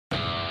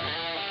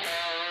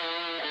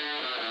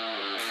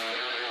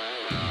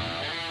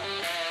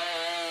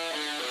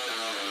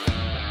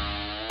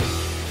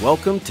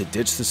Welcome to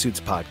Ditch the Suits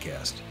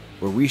podcast,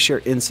 where we share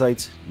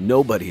insights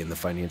nobody in the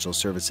financial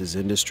services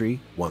industry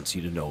wants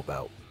you to know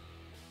about.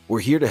 We're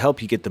here to help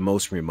you get the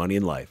most from your money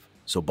in life,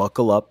 so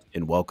buckle up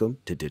and welcome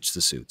to Ditch the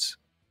Suits.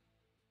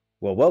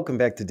 Well, welcome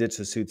back to Ditch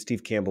the Suits.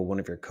 Steve Campbell, one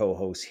of your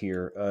co-hosts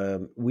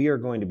here. We are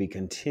going to be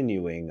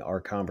continuing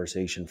our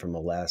conversation from the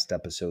last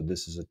episode.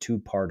 This is a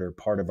two-parter,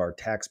 part of our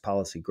tax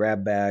policy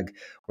grab bag.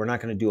 We're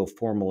not going to do a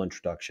formal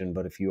introduction,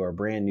 but if you are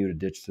brand new to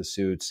Ditch the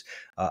Suits,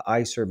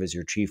 I serve as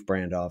your chief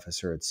brand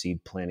officer at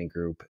Seed Planning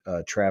Group.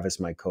 Travis,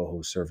 my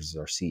co-host, serves as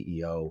our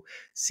CEO.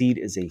 Seed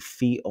is a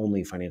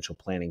fee-only financial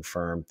planning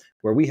firm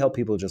where we help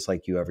people just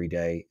like you every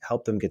day,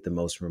 help them get the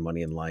most from their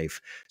money in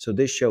life. So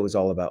this show is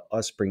all about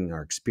us bringing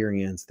our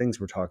experience, things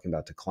we're talking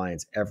about to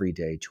clients every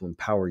day to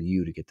empower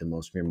you to get the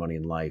most from your money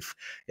in life.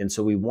 And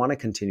so we want to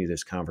continue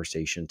this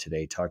conversation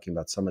today, talking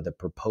about some of the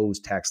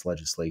proposed tax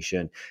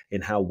legislation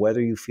and how whether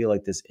you feel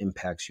like this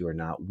impacts you or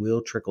not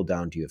will trickle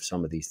down to you if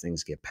some of these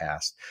things get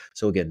passed.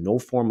 So again, no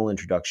formal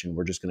introduction.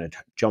 We're just going to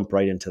jump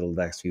right into the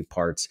next few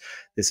parts.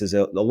 This is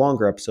a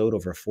longer episode,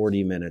 over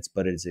 40 minutes,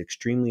 but it is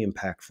extremely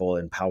impactful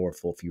and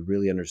powerful if you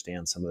really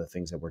understand some of the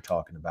things that we're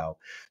talking about.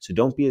 So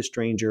don't be a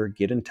stranger.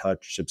 Get in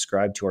touch.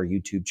 Subscribe to our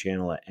YouTube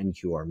channel at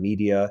NQR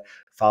Media.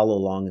 Follow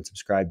along and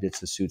subscribe to Ditch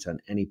the Suits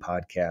on any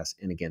podcast.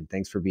 And again,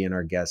 thanks for being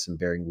our guests and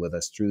bearing with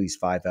us through these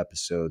 5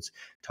 episodes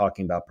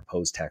talking about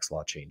proposed tax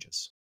law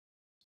changes.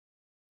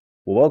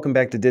 Well, welcome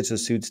back to Ditch the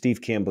Suits.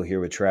 Steve Campbell here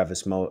with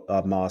Travis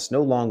Moss.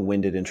 No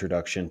long-winded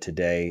introduction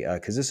today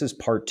because this is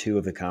part 2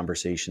 of the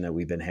conversation that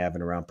we've been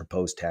having around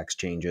proposed tax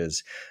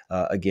changes.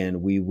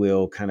 Again, we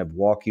will kind of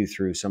walk you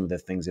through some of the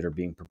things that are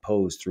being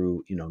proposed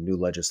through, new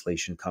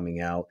legislation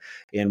coming out.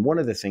 And one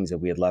of the things that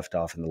we had left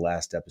off in the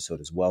last episode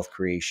is wealth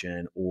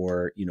creation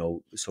or,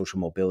 social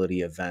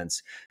mobility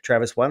events.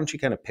 Travis, why don't you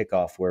kind of pick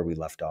off where we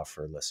left off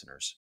for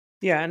listeners?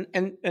 Yeah,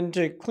 and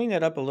to clean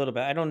that up a little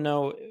bit, I don't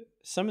know.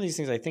 Some of these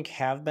things I think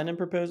have been in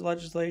proposed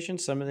legislation.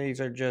 Some of these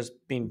are just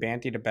being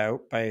bandied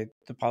about by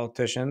the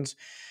politicians.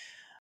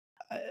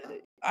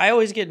 I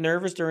always get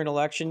nervous during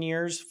election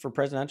years for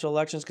presidential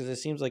elections because it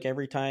seems like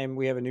every time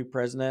we have a new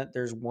president,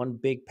 there's one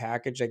big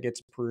package that gets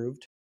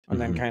approved,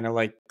 and then kind of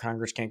like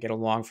Congress can't get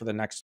along for the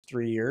next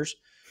 3 years.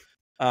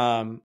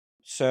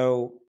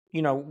 So,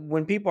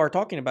 when people are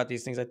talking about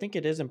these things, I think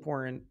it is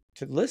important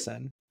to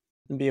listen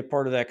and be a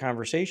part of that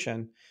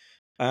conversation.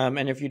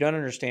 And if you don't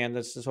understand,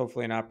 this is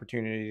hopefully an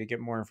opportunity to get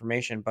more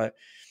information. But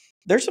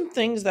there's some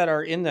things that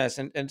are in this,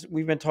 and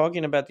we've been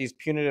talking about these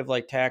punitive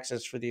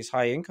taxes for these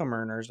high income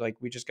earners. Like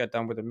we just got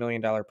done with $1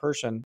 million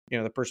person,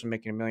 the person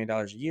making $1 million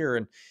a year,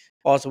 and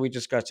also we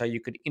discussed how you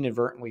could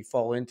inadvertently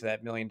fall into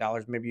that $1 million.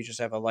 Maybe you just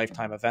have a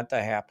lifetime event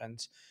that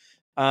happens.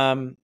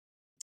 Now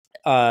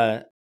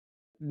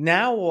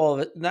all of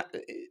it.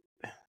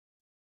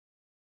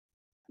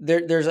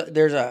 There's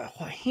a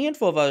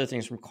handful of other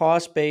things from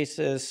cost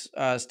basis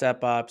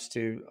step ups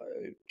to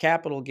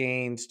capital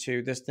gains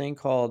to this thing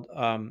called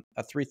a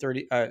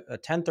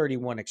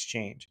 1031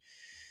 exchange.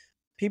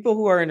 People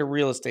who are into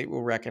real estate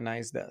will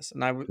recognize this.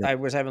 And I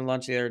was having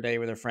lunch the other day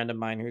with a friend of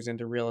mine who's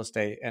into real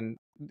estate, and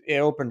it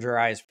opened your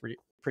eyes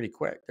pretty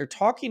quick. They're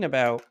talking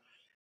about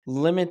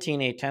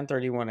limiting a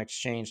 1031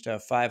 exchange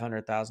to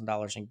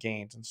 $500,000 in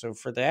gains. And so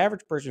for the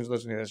average person who's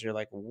listening to this, you're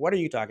like, what are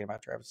you talking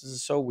about, Travis? This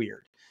is so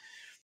weird.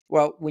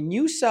 Well, when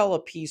you sell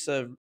a piece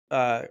of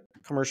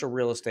commercial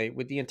real estate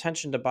with the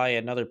intention to buy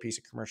another piece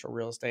of commercial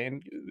real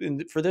estate,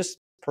 and for this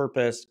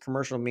purpose,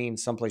 commercial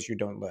means someplace you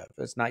don't live.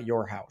 It's not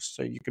your house.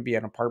 So you could be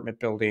an apartment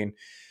building,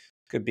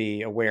 could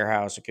be a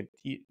warehouse,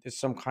 it's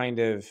some kind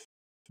of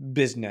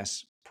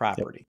business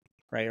property,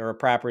 right? Or a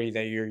property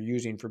that you're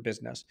using for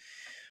business.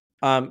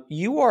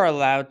 You are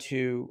allowed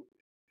to,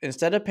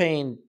 instead of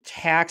paying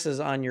taxes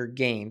on your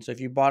gain, so if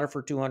you bought it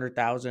for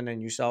 $200,000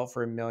 and you sell it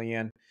for $1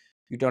 million,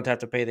 you don't have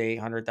to pay the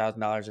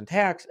 $800,000 in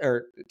tax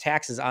or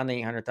taxes on the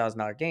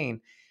 $800,000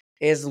 gain,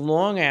 as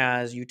long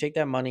as you take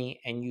that money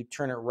and you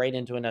turn it right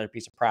into another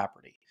piece of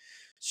property.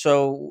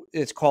 So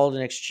it's called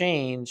an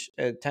exchange,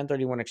 a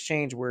 1031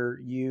 exchange, where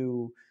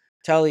you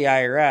tell the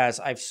IRS,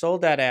 I've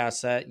sold that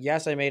asset.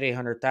 Yes, I made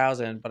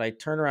 $800,000, but I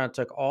turned around and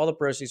took all the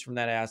proceeds from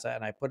that asset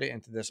and I put it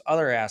into this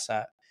other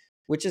asset,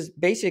 which is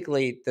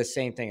basically the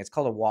same thing. It's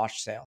called a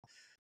wash sale.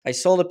 I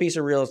sold a piece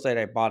of real estate.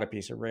 I bought a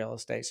piece of real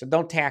estate. So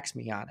don't tax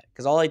me on it,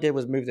 because all I did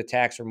was move the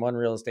tax from one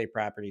real estate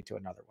property to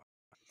another one.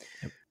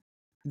 Yep.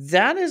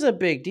 That is a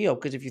big deal,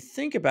 because if you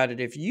think about it,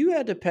 if you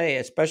had to pay,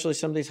 especially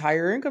some of these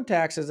higher income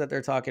taxes that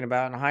they're talking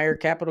about and higher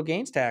capital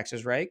gains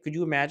taxes, right? Could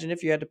you imagine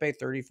if you had to pay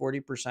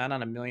 30-40%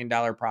 on $1 million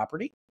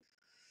property,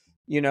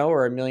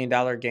 or $1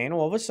 million gain?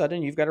 All of a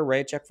sudden you've got to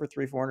write a check for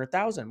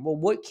 $300,000-$400,000. Well,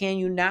 what can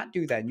you not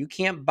do then? You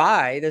can't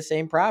buy the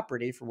same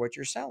property for what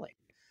you're selling.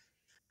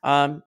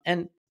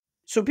 And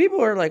so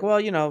people are like, well,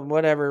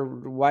 whatever,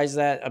 why is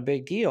that a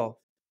big deal?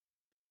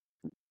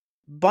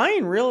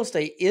 Buying real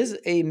estate is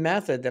a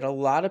method that a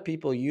lot of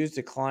people use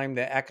to climb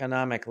the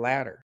economic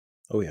ladder.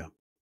 Oh, yeah.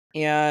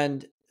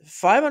 And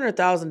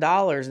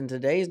 $500,000 in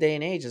today's day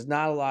and age is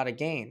not a lot of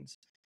gains.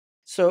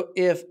 So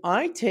if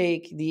I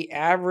take the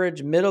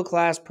average middle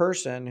class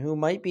person who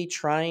might be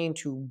trying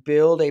to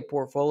build a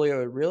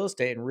portfolio of real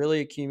estate and really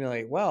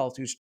accumulate wealth,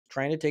 who's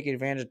trying to take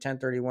advantage of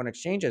 1031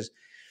 exchanges,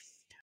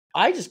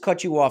 I just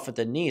cut you off at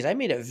the knees. I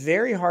made it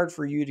very hard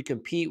for you to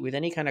compete with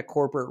any kind of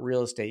corporate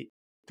real estate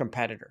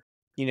competitor.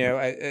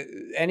 Yep.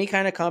 Any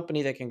kind of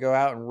company that can go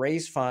out and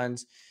raise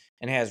funds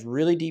and has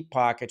really deep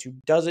pockets, who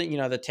doesn't,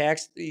 the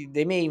tax,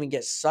 they may even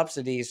get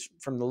subsidies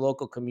from the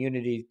local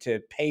community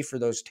to pay for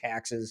those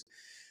taxes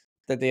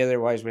that they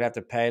otherwise would have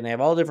to pay. And they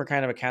have all different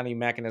kind of accounting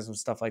mechanisms,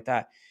 stuff like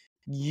that.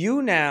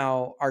 You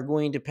now are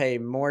going to pay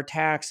more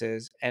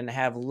taxes and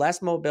have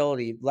less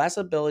mobility, less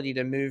ability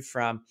to move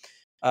from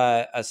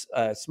a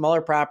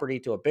smaller property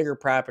to a bigger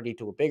property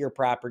to a bigger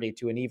property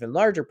to an even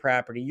larger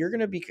property. You're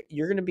going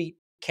to be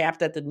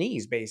capped at the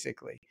knees,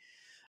 basically.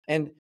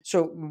 And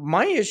so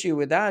my issue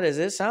with that is,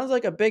 it sounds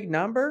like a big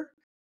number,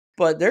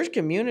 but there's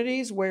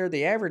communities where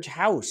the average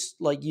house,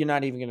 like, you're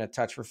not even going to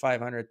touch for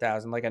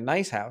 500,000, like a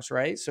nice house,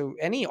 right? So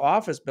any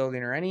office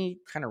building or any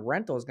kind of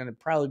rental is going to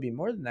probably be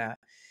more than that.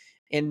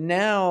 And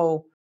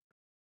now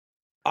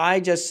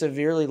I just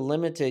severely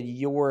limited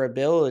your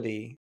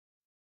ability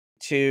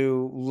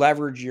to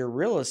leverage your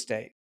real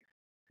estate.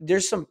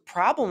 There's some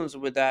problems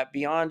with that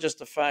beyond just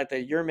the fact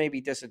that you're maybe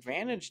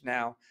disadvantaged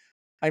now.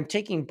 I'm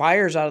taking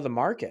buyers out of the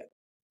market.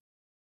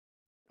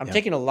 I'm Yeah.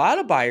 taking a lot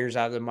of buyers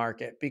out of the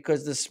market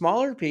because the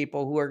smaller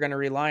people who are going to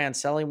rely on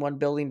selling one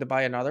building to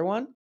buy another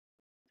one,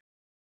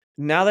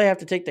 now they have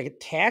to take the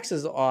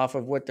taxes off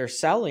of what they're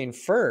selling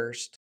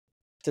first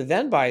to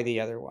then buy the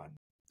other one.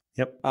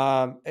 Yep.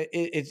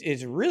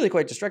 It's really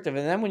quite destructive.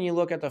 And then when you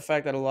look at the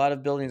fact that a lot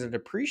of buildings are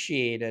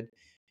depreciated,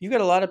 you've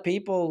got a lot of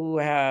people who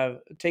have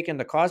taken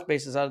the cost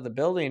basis out of the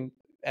building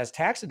as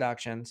tax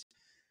deductions,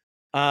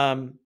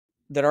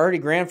 that are already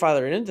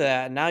grandfathered into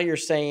that. And now you're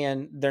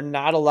saying they're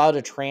not allowed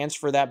to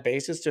transfer that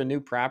basis to a new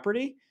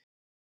property.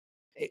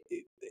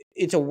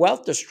 It's a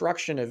wealth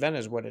destruction event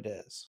is what it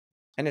is.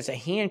 And it's a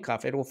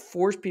handcuff. It will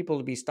force people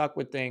to be stuck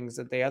with things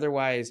that they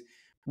otherwise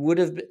would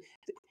have been.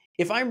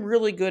 If I'm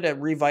really good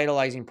at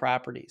revitalizing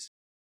properties,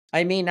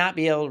 I may not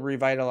be able to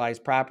revitalize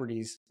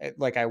properties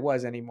like I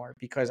was anymore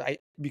because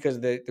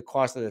of the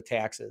cost of the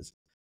taxes.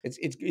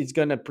 It's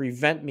going to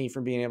prevent me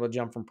from being able to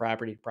jump from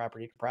property to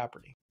property to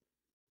property.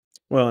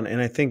 Well,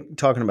 and I think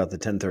talking about the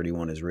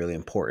 1031 is really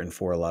important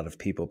for a lot of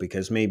people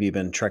because maybe you've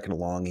been trekking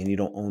along and you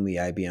don't own the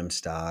IBM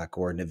stock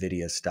or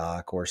NVIDIA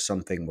stock or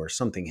something where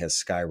something has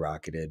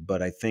skyrocketed.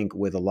 But I think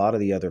with a lot of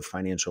the other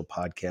financial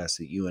podcasts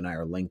that you and I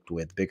are linked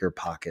with, Bigger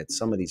Pockets,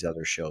 some of these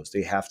other shows,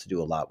 they have to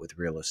do a lot with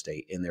real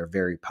estate, and they're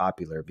very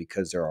popular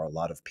because there are a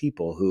lot of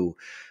people who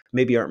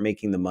maybe aren't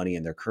making the money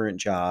in their current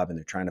job and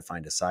they're trying to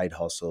find a side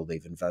hustle.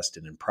 They've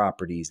invested in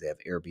properties, they have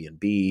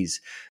Airbnbs,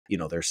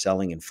 they're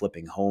selling and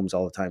flipping homes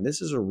all the time.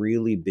 This is a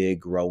really big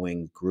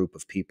growing group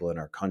of people in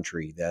our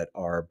country that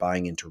are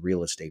buying into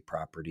real estate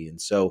property. And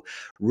so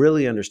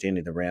really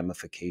understanding the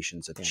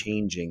ramifications of Yeah.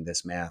 changing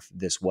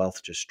this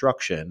wealth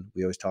destruction.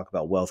 We always talk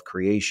about wealth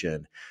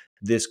creation.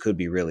 This could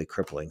be really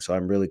crippling. So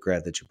I'm really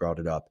glad that you brought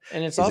it up.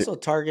 And it's Is it? also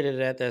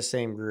targeted at that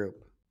same group.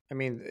 I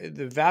mean,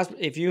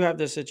 if you have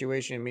this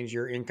situation, it means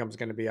your income's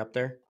going to be up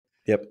there,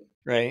 Yep.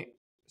 right?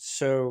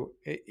 So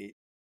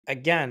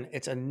again,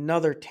 it's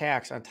another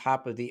tax on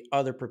top of the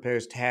other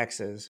proposed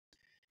taxes.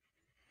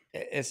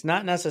 It's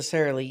not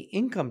necessarily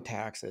income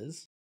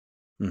taxes,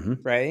 Hmm.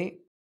 right?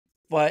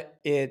 But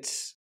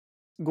it's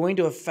going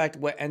to affect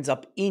what ends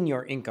up in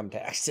your income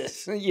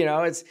taxes.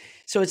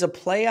 It's a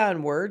play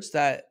on words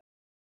that,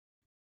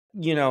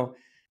 you know,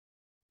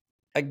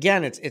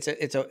 again, it's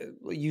a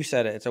you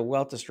said it, it's a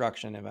wealth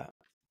destruction event.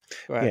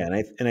 Go Yeah,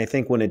 ahead. and I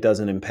think when it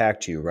doesn't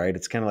impact you, right?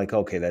 It's kind of like,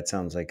 okay, that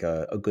sounds like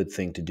a good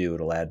thing to do.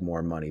 It'll add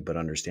more money, but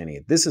understanding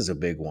it, this is a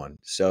big one.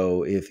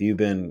 So if you've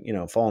been,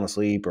 falling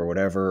asleep or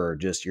whatever, or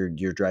just you're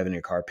driving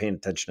your car, paying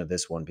attention to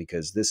this one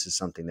because this is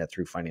something that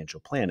through financial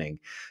planning,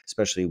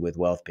 especially with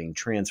wealth being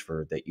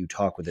transferred, that you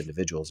talk with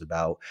individuals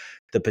about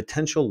the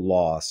potential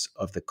loss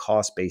of the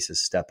cost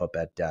basis step up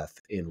at death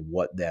and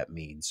what that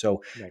means.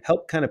 So Right.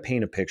 help kind of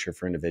paint a picture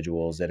for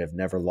individuals that have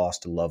never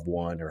lost a loved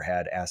one or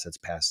had assets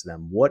passed to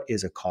them. What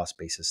is a cost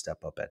basis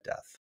step up at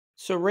death?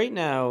 So right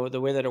now,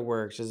 the way that it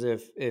works is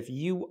if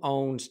you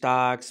own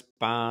stocks,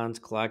 bonds,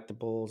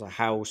 collectibles, a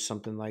house,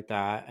 something like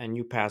that, and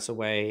you pass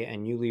away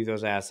and you leave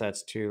those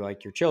assets to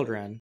like your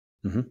children,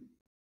 Hmm.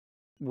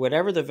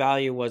 whatever the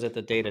value was at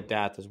the date of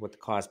death is what the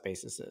cost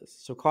basis is.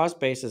 So cost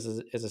basis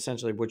is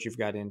essentially what you've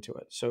got into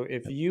it. So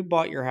if Yep. you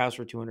bought your house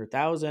for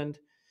 200,000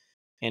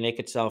 and it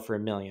could sell for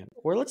 1 million,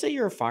 or let's say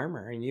you're a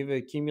farmer and you've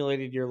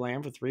accumulated your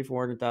land for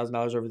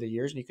 $400,000 over the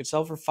years and you could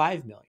sell for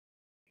 5 million,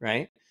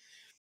 right?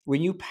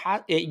 When you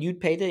pass it,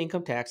 you'd pay the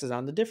income taxes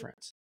on the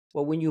difference.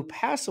 Well, when you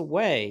pass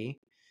away,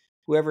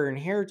 whoever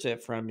inherits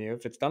it from you,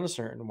 if it's done a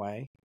certain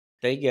way,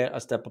 they get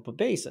a step up a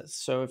basis.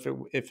 So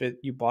if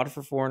you bought it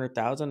for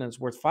 400,000 and it's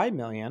worth 5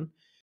 million,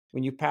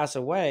 when you pass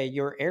away,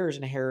 your heirs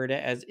inherit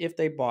it as if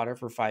they bought it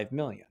for 5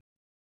 million.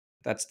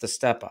 That's the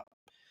step up.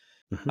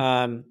 Hmm.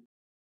 Um,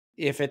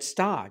 if it's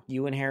stock,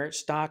 you inherit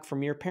stock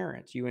from your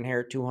parents. You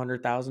inherit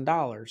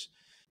 $200,000.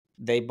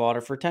 They bought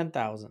it for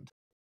 $10,000.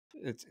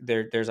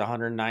 There's a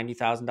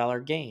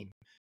 $190,000 gain.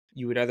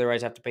 You would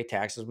otherwise have to pay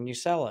taxes when you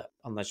sell it,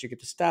 unless you get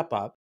to step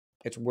up.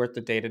 It's worth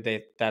the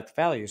day-to-day that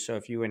value. So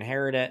if you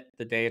inherit it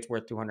the day it's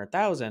worth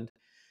 $200,000,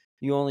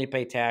 you only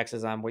pay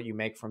taxes on what you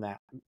make from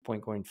that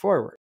point going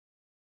forward.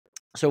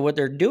 So what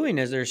they're doing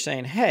is they're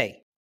saying,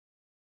 hey,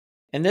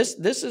 and this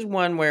is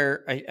one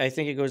where I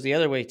think it goes the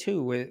other way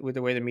too with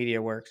the way the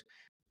media works.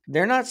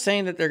 They're not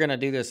saying that they're going to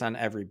do this on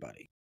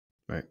everybody.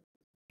 Right.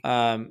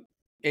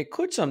 It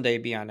could someday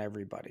be on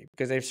everybody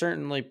because they've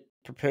certainly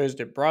proposed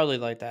it broadly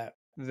like that.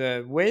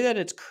 The way that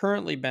it's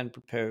currently been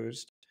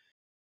proposed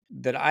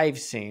that I've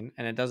seen,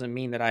 and it doesn't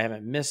mean that I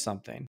haven't missed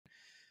something,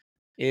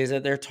 is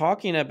that they're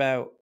talking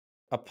about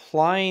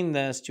applying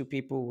this to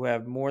people who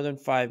have more than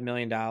 $5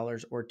 million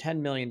or $10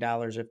 million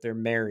if they're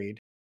married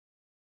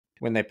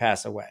when they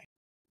pass away.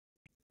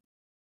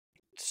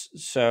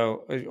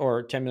 So,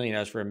 or $10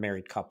 million for a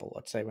married couple,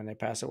 let's say, when they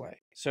pass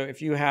away. So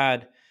if you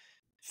had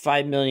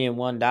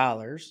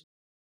 $5,001,001,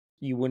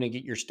 you wouldn't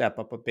get your step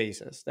up of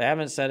basis. They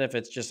haven't said if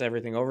it's just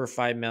everything over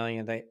 5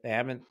 million. They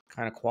haven't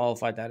kind of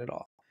qualified that at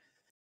all.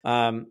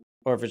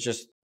 Or if it's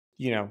just,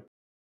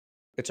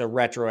 it's a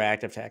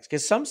retroactive tax,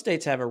 because some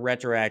states have a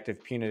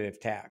retroactive punitive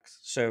tax.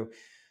 So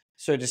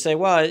to say,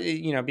 well,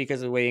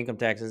 because of the way income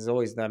tax is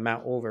always the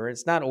amount over,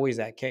 it's not always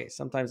that case.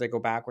 Sometimes they go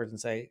backwards and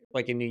say,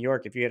 like in New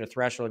York, if you had a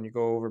threshold and you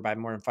go over by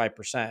more than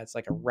 5%, it's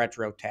like a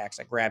retro tax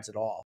that grabs it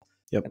all.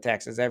 Yep. And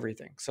taxes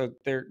everything. So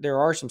there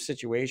are some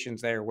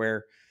situations there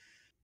where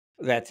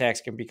that tax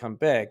can become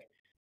big.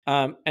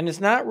 And it's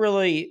not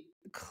really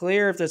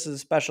clear if this is a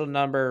special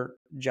number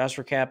just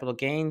for capital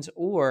gains,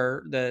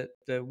 or the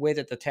way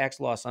that the tax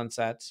law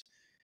sunsets,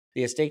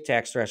 the estate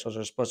tax thresholds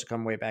are supposed to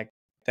come way back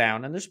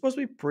down. And they're supposed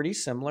to be pretty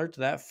similar to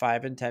that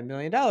 $5 and $10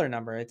 million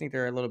number. I think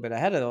they're a little bit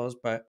ahead of those,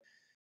 but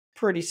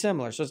pretty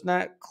similar. So it's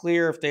not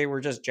clear if they were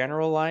just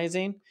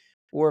generalizing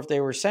or if they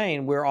were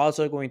saying we're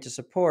also going to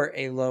support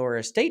a lower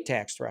estate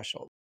tax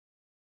threshold.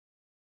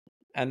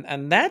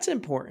 And that's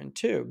important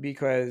too,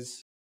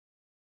 because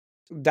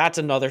that's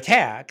another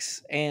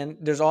tax. And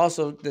there's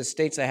also the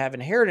states that have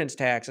inheritance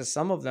taxes.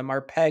 Some of them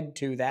are pegged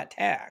to that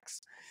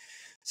tax.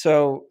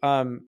 So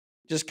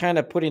just kind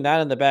of putting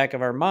that in the back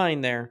of our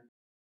mind there.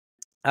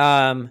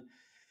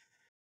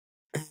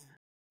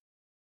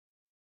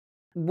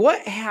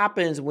 What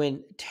happens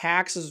when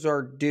taxes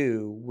are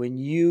due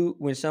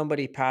when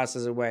somebody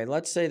passes away?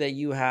 Let's say that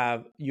you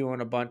own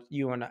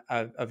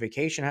a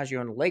vacation house, you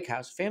own a lake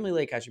house, family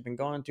lake house you've been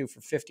going to for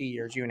 50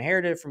 years. You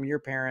inherited it from your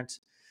parents.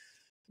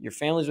 Your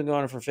family's been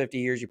going for 50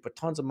 years. You put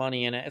tons of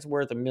money in it. It's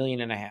worth $1.5 million.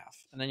 And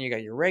then you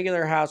got your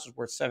regular house, it's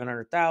worth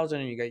 $700,000,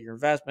 and you got your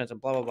investments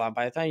and blah, blah, blah.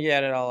 By the time you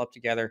add it all up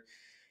together,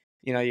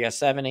 you got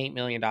 $7-8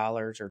 million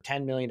or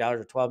 $10 million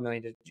or $12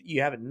 million.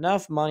 You have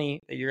enough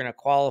money that you're going to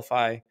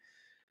qualify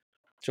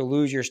to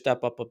lose your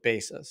step up of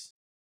basis.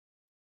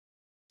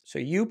 So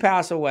you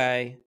pass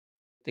away,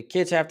 the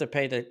kids have to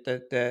pay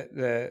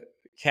the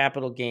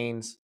capital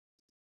gains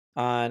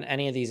on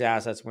any of these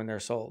assets when they're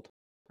sold,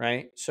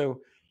 right?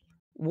 So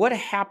what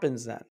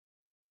happens then?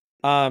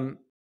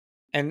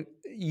 And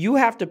you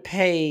have to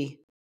pay,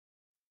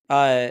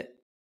 when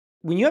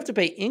you have to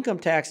pay income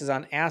taxes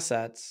on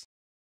assets,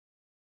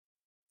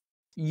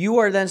 you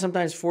are then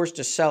sometimes forced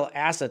to sell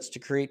assets to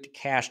create the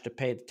cash to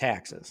pay the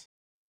taxes,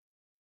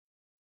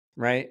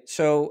 right?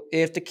 So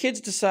if the kids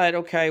decide,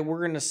 okay, we're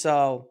going to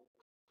sell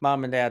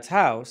mom and dad's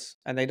house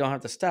and they don't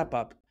have to step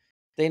up,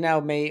 they now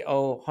may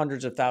owe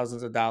hundreds of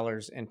thousands of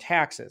dollars in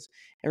taxes.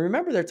 And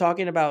remember, they're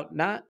talking about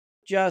not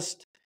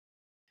just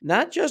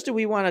do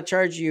we want to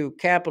charge you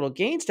capital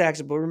gains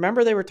taxes, but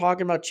remember they were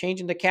talking about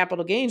changing the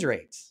capital gains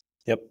rates.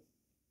 Yep.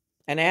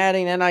 And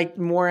adding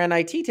more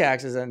NIT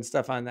taxes and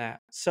stuff on that.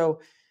 So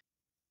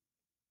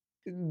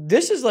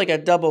this is like a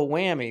double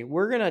whammy.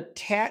 We're gonna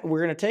take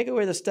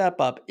away the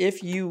step up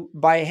if you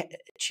by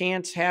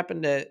chance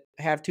happen to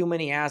have too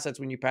many assets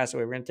when you pass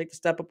away. We're gonna take the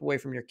step up away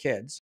from your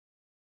kids.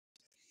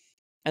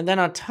 And then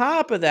on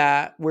top of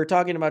that, we're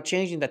talking about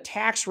changing the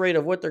tax rate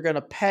of what they're going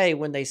to pay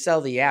when they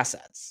sell the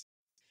assets.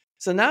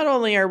 So not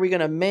only are we going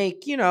to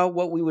make,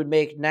 what we would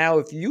make now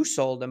if you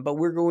sold them, but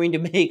we're going to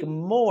make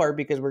more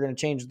because we're going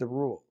to change the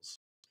rules.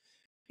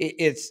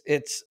 It's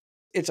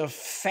a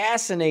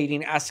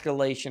fascinating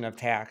escalation of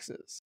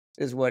taxes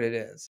is what it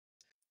is.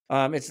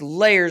 It's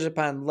layers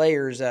upon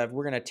layers of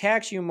we're going to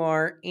tax you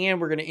more and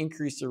we're going to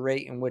increase the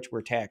rate in which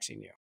we're taxing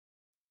you.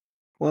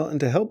 Well,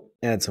 and to help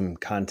add some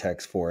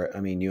context for it,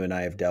 I mean, you and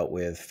I have dealt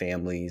with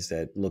families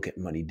that look at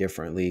money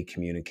differently,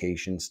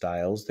 communication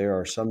styles. There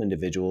are some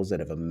individuals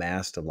that have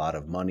amassed a lot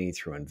of money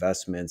through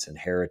investments,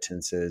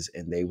 inheritances,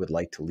 and they would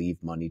like to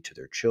leave money to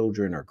their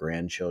children or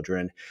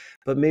grandchildren,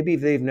 but maybe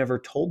they've never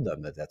told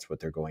them that that's what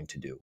they're going to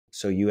do.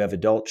 So you have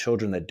adult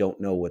children that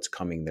don't know what's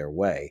coming their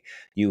way.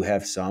 You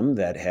have some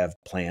that have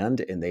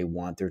planned and they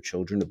want their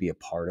children to be a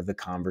part of the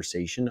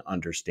conversation,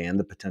 understand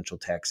the potential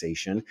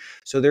taxation.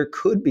 So there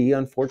could be,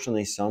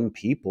 unfortunately, some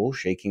people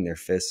shaking their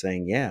fists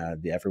saying, yeah,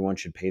 everyone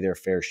should pay their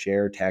fair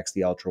share, tax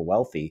the ultra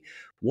wealthy.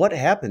 What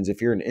happens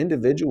if you're an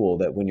individual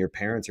that when your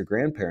parents or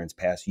grandparents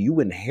pass,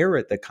 you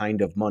inherit the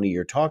kind of money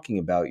you're talking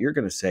about? You're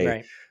going to say,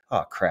 Right.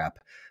 oh, crap,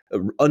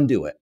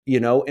 undo it.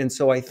 And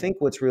so I think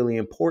what's really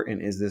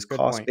important is this Good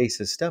cost point.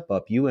 basis step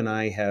up. You and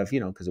I have,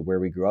 because of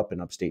where we grew up in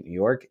upstate New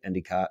York,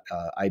 Endicott,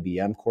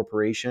 IBM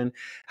Corporation.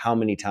 How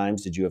many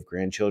times did you have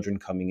grandchildren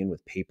coming in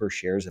with paper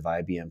shares of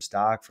IBM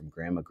stock from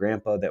grandma,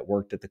 grandpa that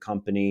worked at the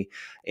company?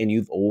 And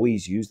you've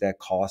always used that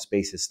cost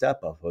basis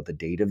step up of the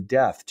date of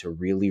death to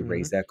really Hmm.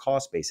 raise that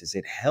cost basis.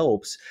 It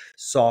helps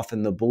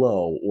soften the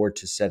blow or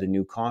to set a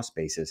new cost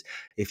basis.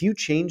 If you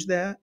change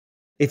that,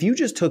 if you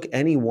just took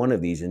any one of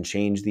these and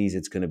changed these,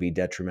 it's going to be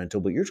detrimental.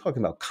 But you're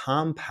talking about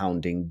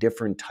compounding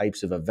different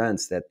types of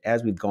events that,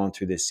 as we've gone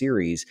through this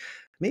series,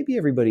 maybe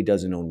everybody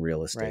doesn't own real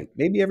Right. estate.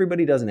 Maybe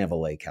everybody doesn't have a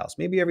lake house.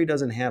 Maybe everybody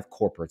doesn't have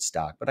corporate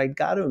stock. But I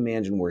got to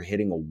imagine we're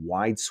hitting a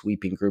wide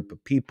sweeping group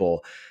of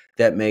people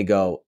that may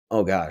go,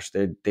 oh gosh,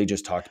 they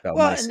just talked about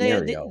Well, my and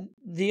scenario.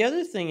 the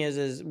other thing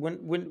is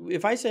when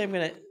if I say I'm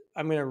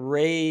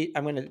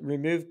gonna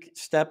remove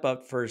step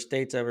up for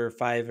states over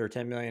 $5 or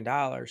 $10 million.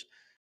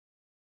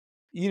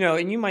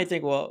 And you might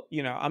think, well,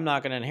 I'm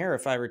not going to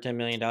inherit $5 or $10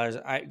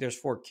 million. There's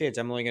 4 kids.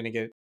 I'm only going to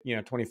get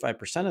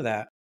 25% of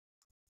that.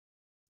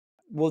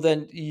 Well,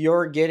 then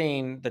you're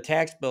getting the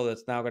tax bill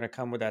that's now going to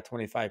come with that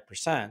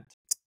 25%.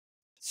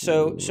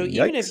 So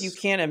even if you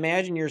Yikes. can't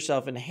imagine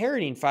yourself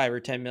inheriting $5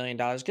 or $10 million,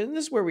 because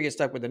this is where we get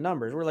stuck with the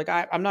numbers. We're like,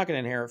 I'm not going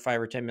to inherit $5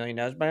 or $10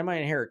 million, but I might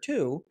inherit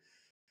two,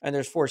 and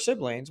there's 4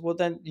 siblings. Well,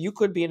 then you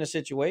could be in a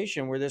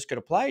situation where this could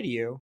apply to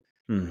you,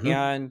 Hmm.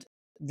 and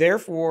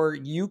therefore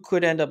you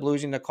could end up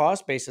losing the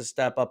cost basis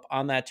step up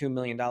on that $2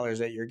 million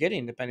that you're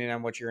getting, depending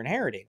on what you're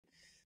inheriting.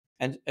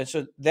 And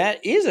so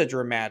that is a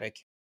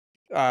dramatic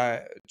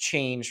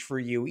change for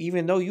you,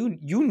 even though you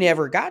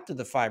never got to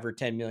the $5 or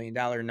 $10 million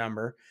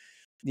number,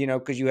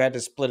 because you had to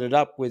split it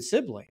up with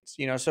siblings.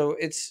 So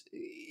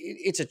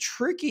it's a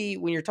tricky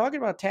when you're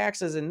talking about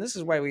taxes, and this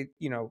is why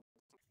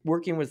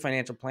working with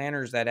financial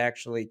planners that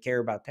actually care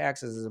about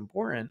taxes is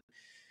important.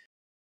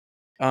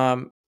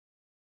 Um,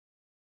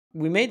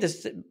 we made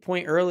this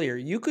point earlier.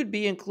 You could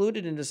be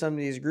included into some of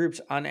these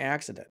groups on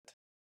accident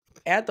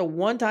at the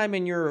one time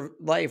in your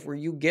life where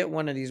you get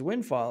one of these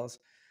windfalls.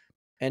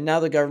 And now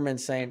the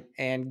government's saying,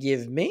 and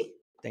give me,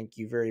 thank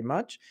you very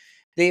much.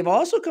 They've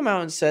also come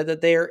out and said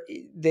that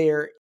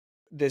they're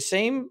the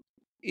same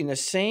in the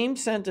same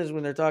sentence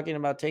when they're talking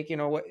about taking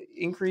away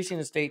increasing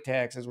estate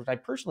taxes, which I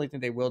personally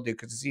think they will do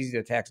because it's easy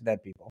to tax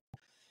dead people.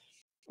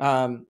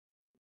 Um,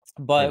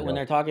 but when Bingo.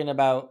 they're talking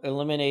about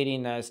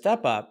eliminating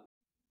step up,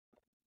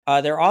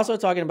 they're also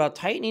talking about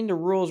tightening the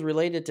rules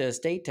related to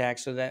estate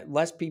tax so that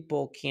less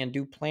people can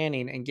do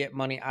planning and get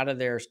money out of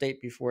their estate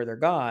before they're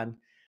gone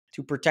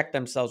to protect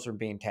themselves from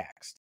being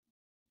taxed.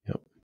 Yep.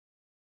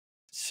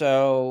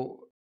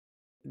 So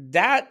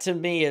that to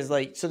me is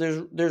like, so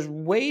there's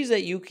ways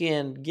that you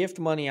can gift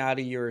money out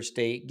of your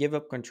estate, give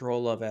up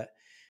control of it,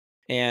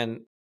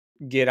 and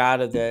get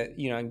out of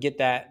and get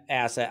that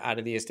asset out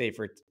of the estate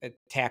for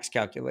tax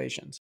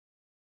calculations.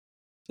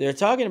 They're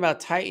talking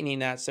about tightening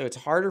that so it's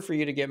harder for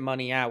you to get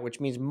money out, which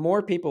means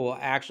more people will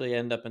actually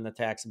end up in the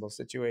taxable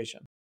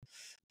situation.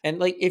 And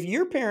like if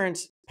your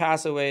parents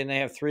pass away and they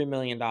have $3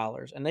 million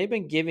and they've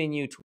been giving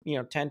you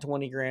 10,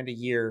 20 grand a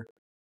year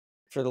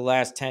for the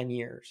last 10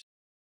 years,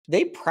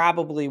 they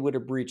probably would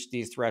have breached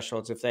these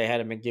thresholds if they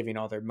hadn't been giving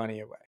all their money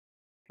away.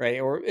 Right.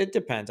 Or it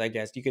depends, I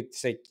guess. You could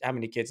say how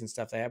many kids and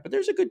stuff they have, but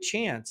there's a good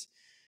chance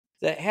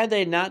that had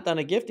they not done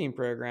a gifting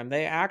program,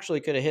 they actually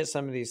could have hit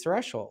some of these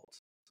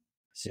thresholds.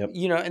 Yep.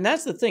 And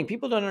that's the thing.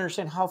 People don't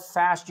understand how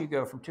fast you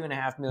go from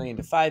 2.5 million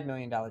to $5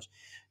 million.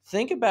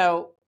 Think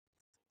about,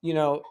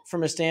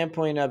 from a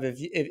standpoint of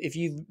if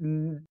you've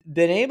been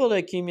able to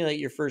accumulate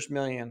your first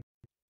million,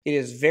 it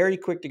is very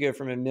quick to go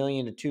from 1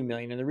 million to 2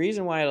 million. And the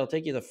reason why it'll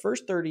take you the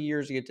first 30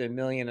 years to get to 1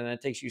 million, and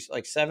it takes you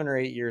like 7 or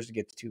 8 years to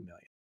get to 2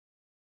 million.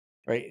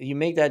 Right? You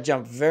make that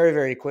jump very,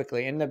 very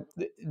quickly, and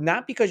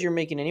not because you're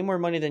making any more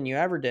money than you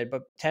ever did,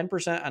 but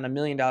 10% on $1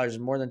 million is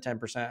more than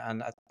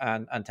 10%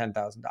 on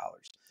 $10,000.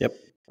 Yep.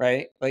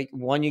 Right? Like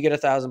one you get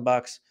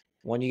 $1,000,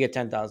 one you get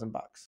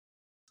 $10,000,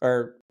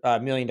 or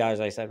 $1 million.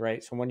 I said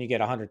right. So when you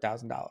get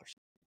 $100,000.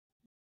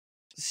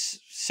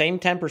 Same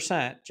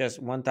 10%,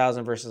 just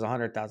 1,000 versus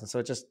 100,000.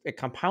 So it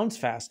compounds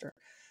faster.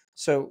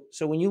 So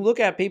when you look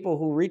at people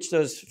who reach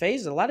those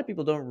phases, a lot of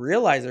people don't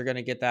realize they're going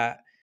to get that.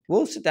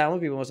 We'll sit down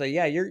with people and say,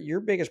 yeah, your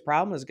biggest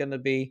problem is going to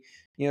be,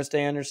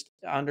 stay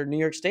under New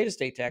York State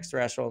estate tax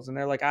thresholds. And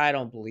they're like, I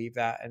don't believe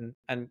that.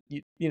 And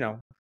you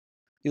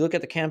look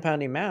at the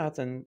compounding math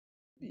and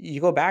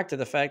you go back to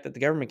the fact that the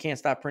government can't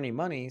stop printing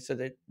money, so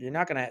that you're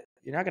not going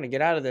to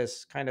get out of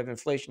this kind of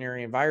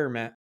inflationary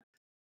environment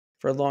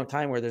for a long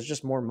time where there's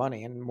just more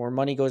money and more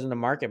money goes in the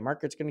market.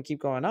 Market's going to keep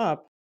going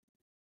up.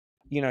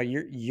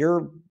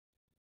 You're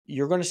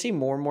you're going to see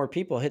more and more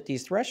people hit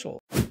these thresholds.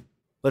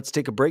 Let's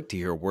take a break to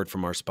hear a word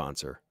from our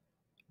sponsor.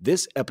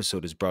 This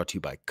episode is brought to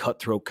you by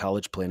Cutthroat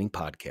College Planning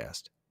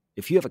Podcast.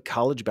 If you have a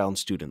college-bound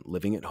student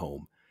living at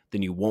home,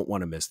 then you won't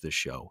want to miss this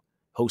show.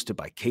 Hosted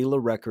by Kayla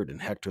Record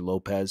and Hector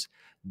Lopez,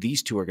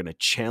 these two are going to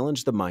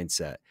challenge the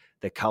mindset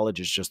that college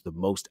is just the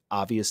most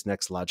obvious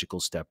next logical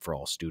step for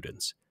all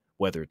students.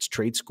 Whether it's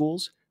trade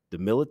schools, the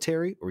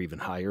military, or even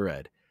higher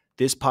ed,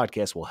 this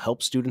podcast will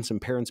help students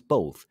and parents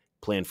both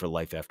plan for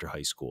life after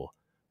high school.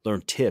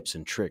 Learn tips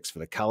and tricks for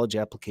the college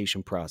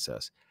application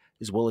process,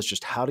 as well as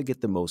just how to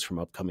get the most from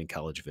upcoming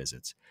college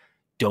visits.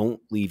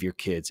 Don't leave your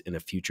kids in a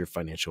future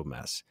financial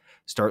mess.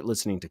 Start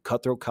listening to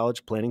Cutthroat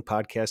College Planning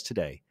Podcast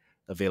today,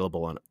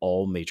 available on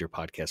all major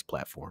podcast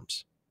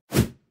platforms.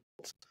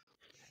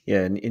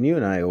 Yeah, and you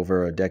and I,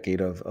 over a decade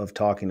of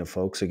talking to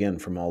folks, again,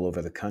 from all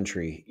over the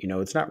country,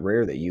 it's not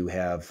rare that you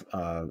have,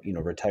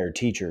 retired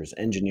teachers,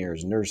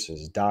 engineers,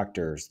 nurses,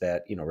 doctors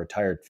that,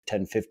 retired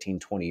 10, 15,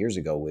 20 years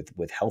ago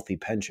with healthy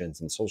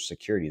pensions and Social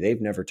Security. They've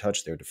never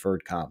touched their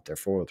deferred comp, their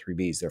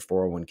 403Bs, their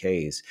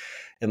 401Ks.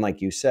 And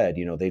like you said,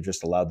 they've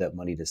just allowed that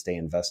money to stay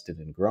invested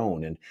and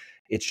grown. And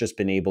it's just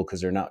been able, because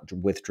they're not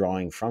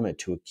withdrawing from it,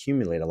 to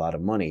accumulate a lot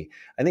of money.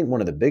 I think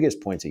one of the biggest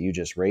points that you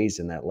just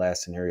raised in that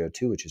last scenario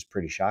too, which is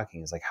pretty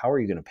shocking, is like, how are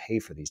you going to pay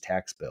for these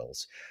tax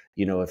bills?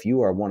 If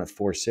you are one of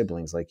four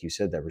siblings, like you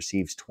said, that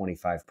receives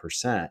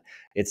 25%,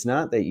 it's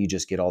not that you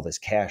just get all this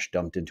cash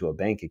dumped into a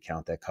bank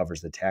account that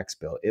covers the tax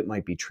bill. It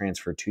might be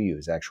transferred to you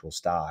as actual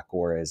stock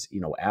or as,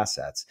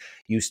 assets.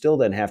 You still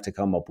then have to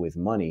come up with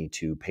money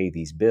to pay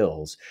these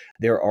bills.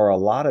 There are a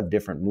lot of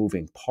different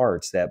moving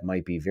parts that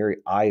might be very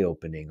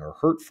eye-opening or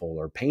hurtful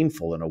or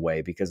painful in a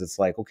way, because it's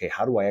like, okay,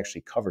 how do I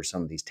actually cover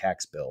some of these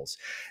tax bills?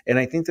 And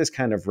I think this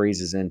kind of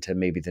raises into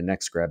maybe the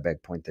next grab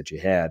bag point that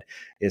you had,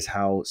 is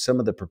how some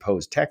of the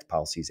proposed tax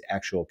policies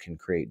actually can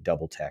create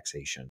double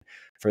taxation.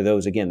 For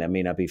those, again, that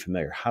may not be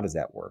familiar, how does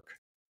that work?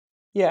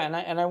 Yeah,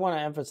 and I want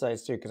to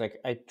emphasize too, because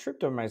I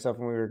tripped over myself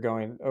when we were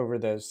going over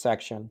the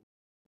section.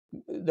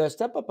 The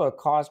step up of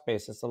cost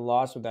basis, the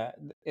loss of that,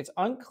 it's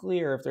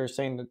unclear if they're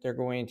saying that they're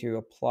going to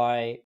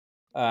apply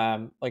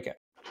like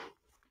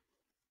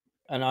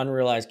an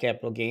unrealized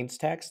capital gains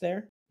tax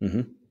there,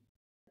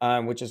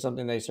 which is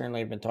something they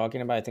certainly have been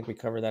talking about. I think we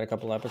covered that a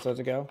couple episodes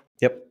ago.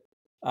 Yep.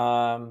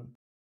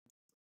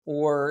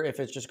 Or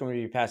if it's just going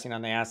to be passing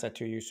on the asset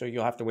to you, so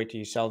you'll have to wait till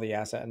you sell the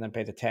asset and then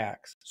pay the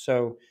tax.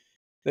 So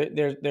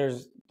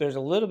there's a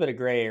little bit of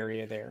gray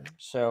area there.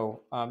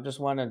 So just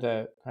wanted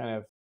to kind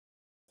of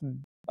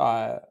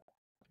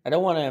I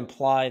don't want to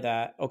imply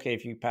that, okay,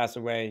 if you pass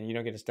away and you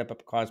don't get a step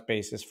up cost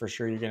basis, for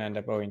sure you're going to end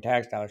up owing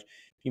tax dollars.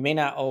 You may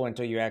not owe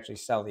until you actually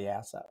sell the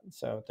asset.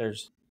 So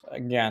there's,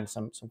 again,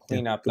 some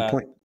cleanup Good that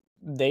point.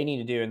 they need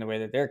to do in the way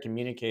that they're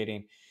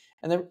communicating.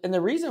 And the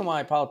reason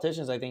why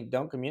politicians, I think,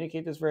 don't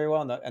communicate this very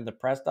well, and the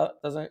press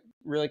doesn't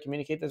really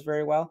communicate this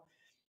very well,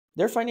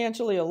 they're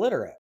financially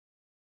illiterate.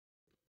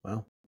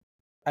 Wow.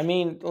 I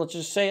mean, let's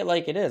just say it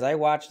like it is. I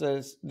watch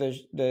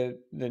the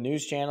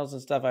news channels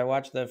and stuff. I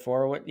watch the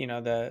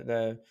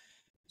the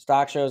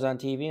stock shows on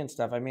TV and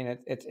stuff. I mean,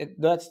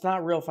 that's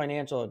not real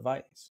financial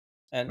advice,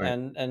 and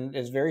Right. and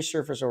it's very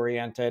surface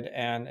oriented,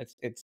 and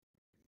it's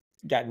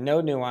got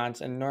no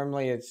nuance, and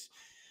normally it's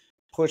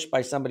pushed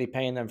by somebody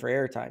paying them for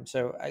airtime.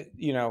 So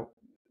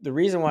the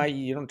reason why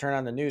you don't turn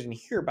on the news and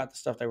hear about the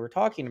stuff that we're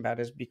talking about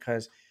is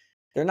because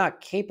they're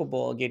not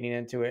capable of getting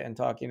into it and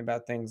talking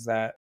about things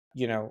that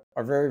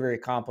are very, very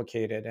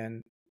complicated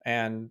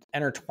and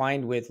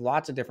intertwined with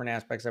lots of different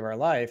aspects of our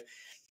life.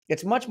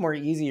 It's much more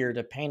easier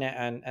to paint it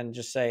and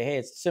just say, hey,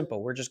 it's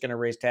simple. We're just going to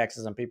raise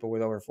taxes on people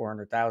with over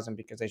 400,000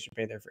 because they should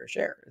pay their fair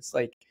share. It's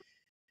like,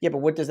 yeah, but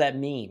what does that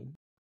mean?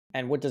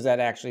 And what does that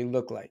actually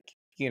look like?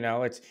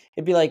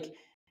 It'd be like,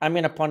 I'm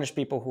going to punish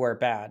people who are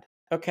bad.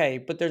 Okay,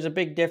 but there's a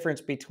big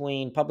difference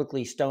between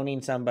publicly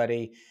stoning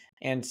somebody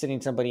and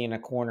sitting somebody in a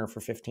corner for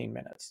 15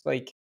 minutes.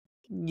 Like,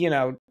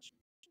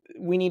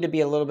 we need to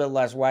be a little bit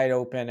less wide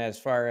open as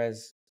far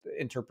as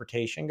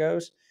interpretation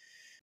goes.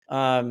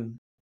 So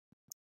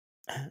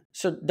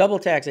double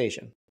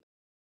taxation.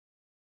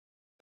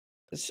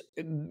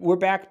 We're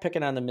back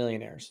picking on the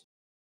millionaires.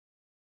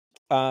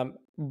 But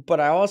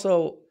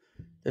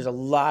there's a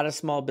lot of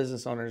small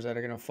business owners that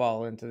are going to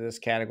fall into this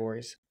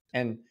categories,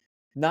 and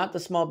not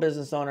the small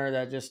business owner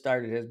that just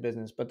started his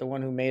business, but the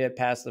one who made it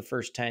past the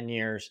first 10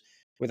 years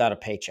without a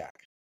paycheck.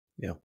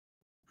 Yeah.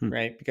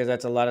 Right. Because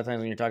that's a lot of times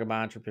when you're talking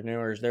about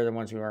entrepreneurs, they're the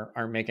ones who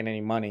aren't making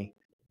any money.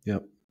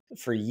 Yep.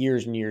 For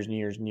years and years and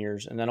years and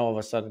years. And then all of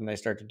a sudden they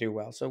start to do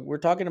well. So we're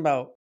talking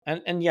about,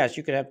 and yes,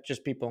 you could have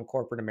just people in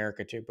corporate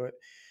America too, but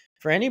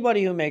for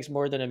anybody who makes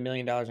more than $1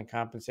 million in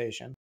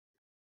compensation,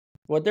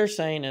 what they're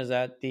saying is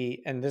that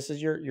and this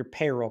is your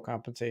payroll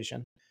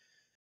compensation.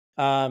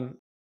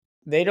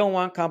 They don't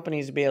want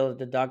companies to be able to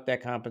deduct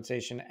that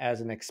compensation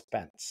as an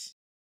expense.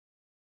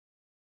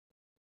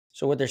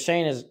 So what they're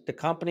saying is the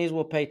companies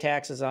will pay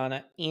taxes on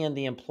it and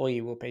the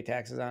employee will pay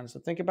taxes on it. So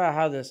think about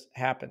how this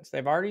happens.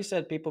 They've already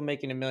said people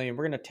making $1 million,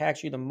 we're going to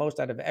tax you the most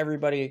out of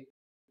everybody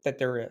that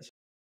there is,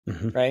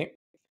 right?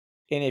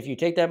 And if you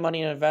take that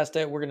money and invest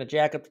it, we're going to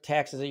jack up the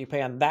taxes that you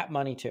pay on that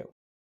money too.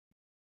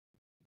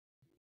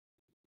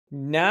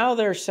 Now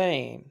they're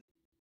saying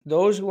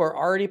those who are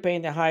already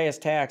paying the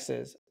highest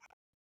taxes,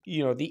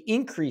 the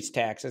increased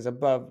taxes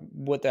above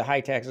what the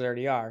high taxes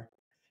already are,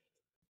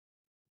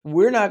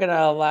 we're not going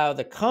to allow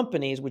the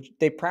companies, which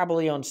they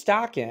probably own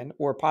stock in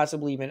or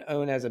possibly even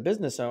own as a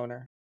business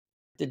owner,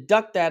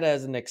 deduct that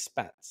as an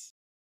expense.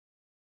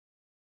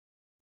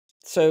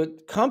 So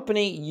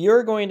company,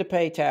 you're going to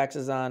pay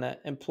taxes on it.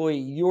 Employee,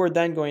 you're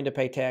then going to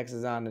pay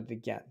taxes on it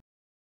again.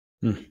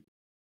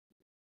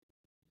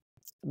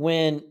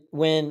 When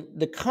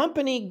the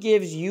company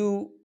gives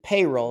you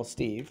payroll,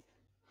 Steve,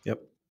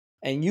 Yep.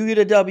 and you get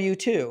a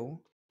W-2,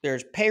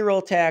 there's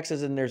payroll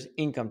taxes and there's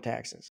income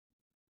taxes,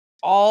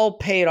 all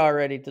paid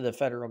already to the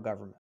federal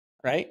government,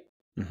 right?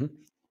 Mm-hmm.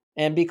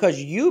 And because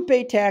you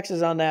pay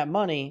taxes on that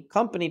money,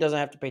 company doesn't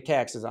have to pay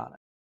taxes on it,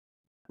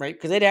 right?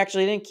 Because they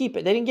actually didn't keep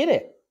it. They didn't get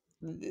it.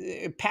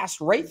 It passed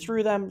right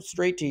through them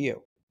straight to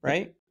you,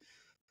 right? Yep.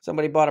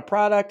 Somebody bought a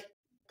product.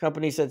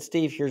 Company said,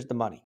 Steve, here's the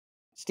money.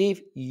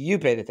 Steve, you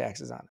pay the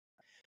taxes on it.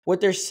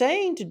 What they're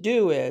saying to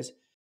do is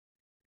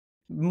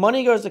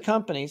money goes to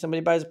company.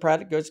 Somebody buys a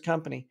product, goes to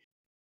company.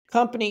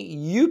 Company,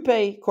 you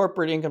pay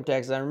corporate income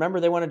taxes. And remember,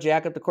 they want to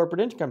jack up the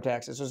corporate income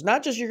taxes. So it's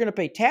not just you're going to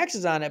pay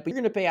taxes on it, but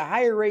you're going to pay a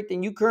higher rate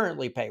than you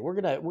currently pay. We're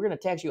going to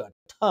tax you a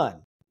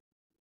ton.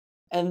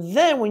 And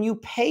then when you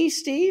pay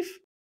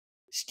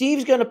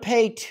Steve's going to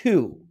pay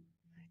too.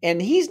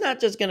 And he's not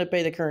just going to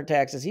pay the current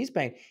taxes he's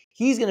paying.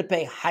 He's going to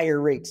pay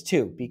higher rates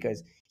too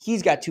because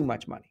he's got too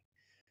much money.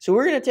 So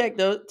we're going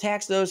to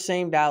tax those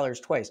same dollars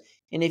twice.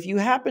 And if you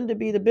happen to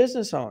be the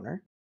business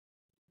owner,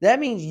 that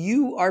means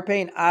you are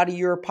paying out of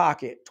your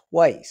pocket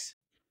twice,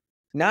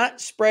 not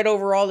spread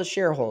over all the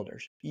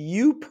shareholders.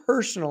 You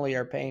personally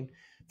are paying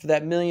for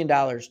that $1 million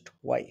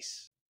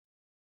twice.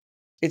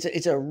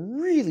 It's a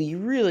really,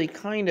 really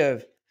kind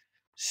of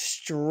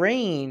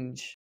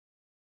strange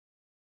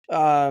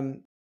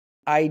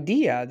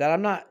idea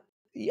that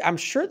I'm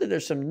sure that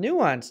there's some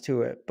nuance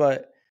to it,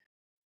 but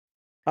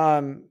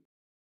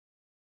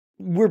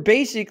we're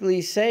basically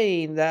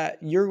saying that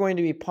you're going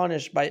to be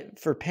punished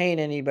for paying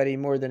anybody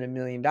more than $1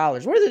 million,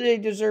 whether they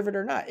deserve it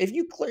or not. If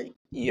you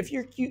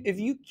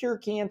cure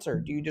cancer,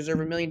 do you deserve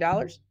 $1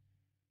 million?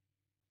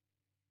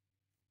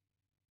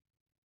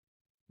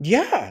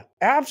 Yeah,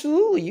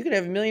 absolutely. You can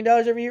have $1 million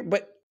every year,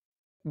 but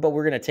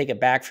we're going to take it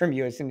back from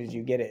you as soon as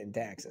you get it in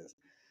taxes.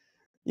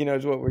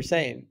 Is what we're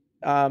saying.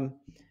 When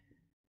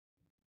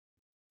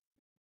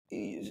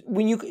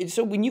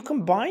you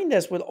combine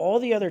this with all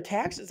the other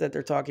taxes that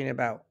they're talking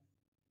about,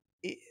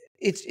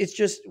 it's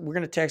just we're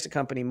going to tax the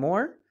company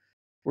more.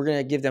 We're going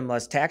to give them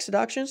less tax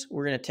deductions.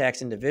 We're going to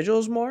tax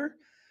individuals more.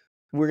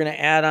 We're going to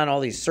add on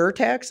all these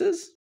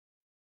surtaxes.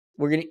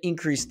 We're going to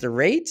increase the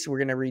rates. We're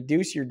going to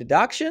reduce your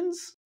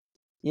deductions.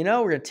 We're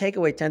going to take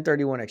away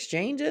 1031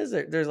 exchanges.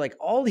 There's like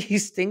all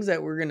these things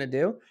that we're going to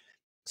do.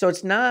 So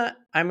it's not,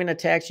 I'm going to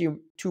tax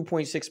you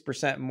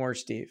 2.6% more,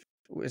 Steve.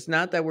 It's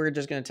not that we're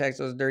just going to tax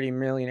those dirty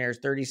millionaires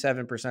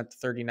 37% to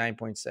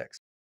 39.6.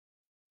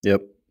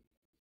 Yep.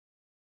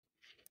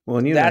 Well,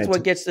 and that's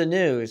what gets the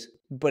news,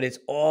 but it's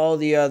all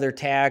the other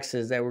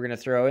taxes that we're going to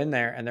throw in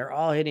there, and they're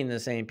all hitting the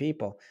same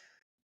people.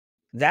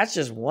 That's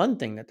just one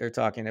thing that they're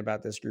talking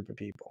about, this group of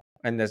people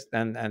and this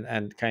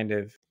and kind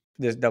of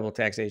this double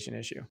taxation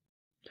issue.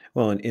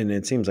 Well, and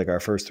it seems like our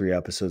first 3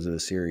 episodes of the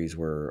series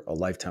were a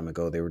lifetime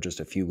ago. They were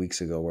just a few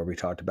weeks ago, where we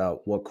talked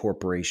about what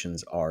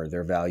corporations are,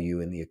 their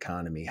value in the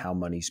economy, how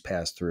money's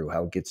passed through,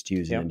 how it gets to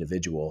you as an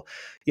individual.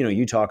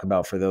 You talk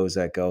about, for those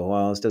that go,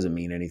 well, this doesn't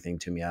mean anything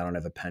to me. I don't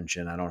have a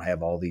pension. I don't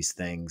have all these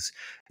things.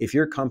 If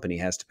your company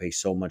has to pay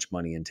so much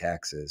money in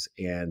taxes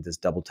and this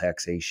double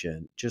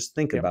taxation, just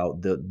think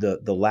about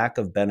the lack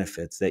of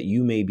benefits that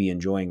you may be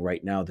enjoying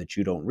right now that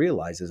you don't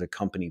realize as a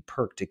company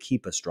perk to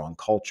keep a strong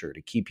culture,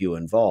 to keep you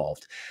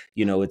involved.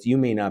 You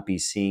may not be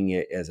seeing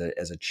it as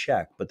a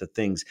check, but the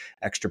things,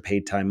 extra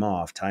paid time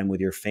off, time with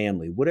your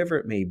family, whatever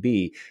it may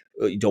be,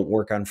 you don't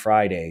work on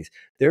Fridays.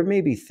 There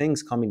may be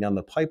things coming down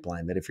the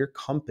pipeline that if your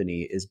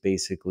company is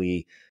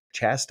basically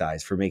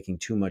chastised for making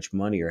too much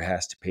money or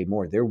has to pay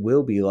more, there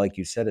will be, like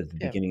you said at the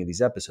beginning of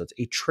these episodes,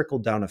 a trickle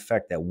down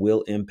effect that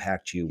will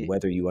impact you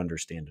whether you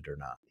understand it or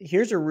not.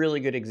 Here's a really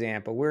good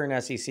example. We're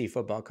an SEC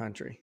football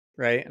country.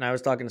 Right. And I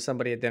was talking to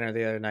somebody at dinner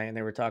the other night, and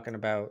they were talking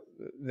about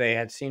they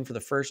had seen for the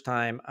first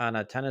time on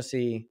a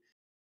Tennessee.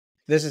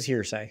 This is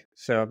hearsay.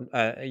 So,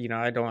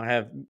 I don't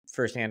have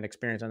firsthand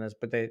experience on this,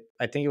 but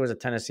I think it was a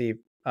Tennessee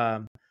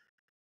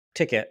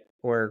ticket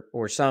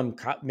or some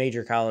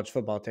major college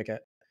football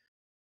ticket,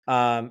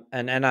 an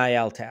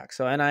NIL tax.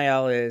 So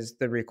NIL is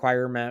the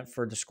requirement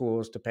for the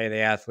schools to pay the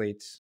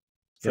athletes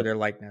for their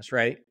likeness.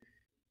 Right.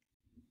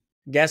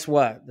 Guess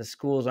what? The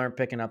schools aren't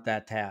picking up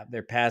that tab.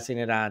 They're passing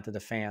it on to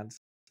the fans.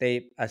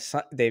 They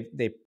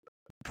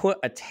put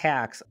a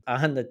tax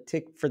on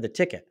for the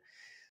ticket.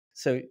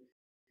 So,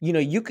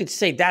 you could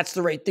say that's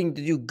the right thing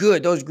to do.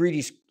 Good. Those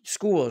greedy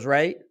schools,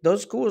 right?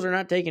 Those schools are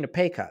not taking a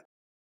pay cut.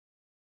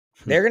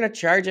 They're going to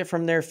charge it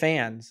from their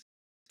fans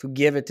to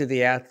give it to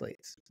the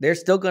athletes. They're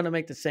still going to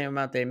make the same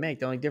amount they make.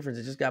 The only difference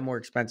is it just got more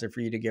expensive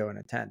for you to go and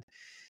attend.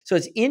 So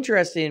it's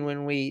interesting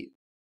when we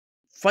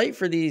fight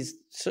for these,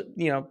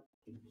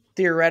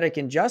 theoretic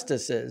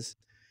injustices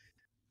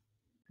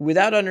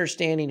without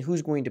understanding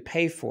who's going to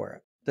pay for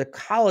it. The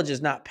college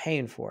is not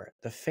paying for it.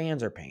 The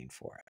fans are paying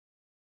for it.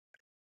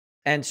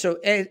 And so,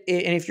 and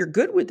if you're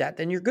good with that,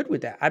 then you're good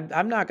with that.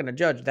 I'm not going to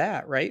judge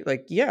that, right?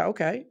 Like, yeah,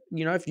 okay.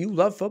 If you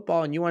love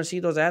football and you want to see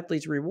those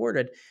athletes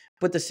rewarded,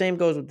 but the same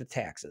goes with the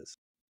taxes.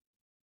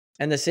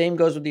 And the same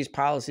goes with these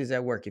policies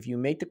at work. If you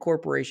make the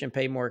corporation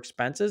pay more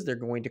expenses, they're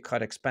going to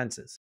cut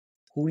expenses.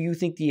 Who do you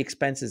think the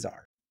expenses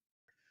are?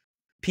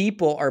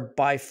 People are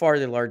by far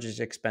the largest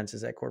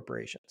expenses at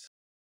corporations.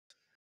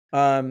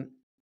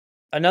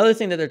 Another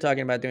thing that they're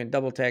talking about doing,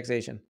 double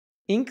taxation.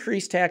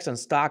 Increase tax on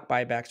stock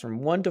buybacks from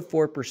 1% to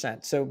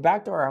 4%. So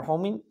back to our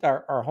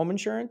home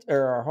insurance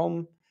or our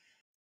home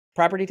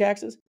property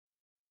taxes.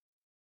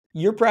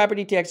 Your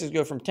property taxes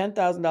go from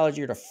 $10,000 a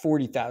year to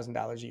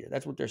 $40,000 a year.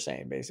 That's what they're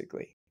saying,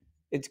 basically.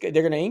 They're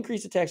going to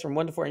increase the tax from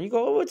 1% to 4%. And you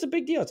go, oh, it's a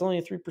big deal. It's only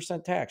a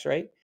 3% tax,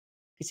 right?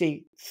 It's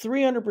a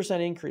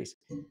 300% increase.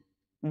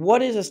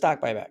 What is a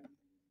stock buyback?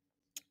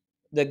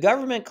 The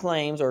government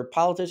claims, or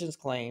politicians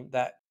claim,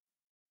 that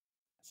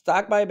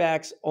stock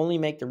buybacks only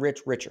make the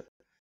rich richer.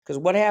 Because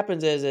what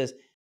happens is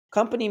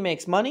company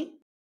makes money,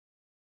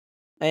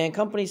 and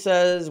company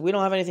says, we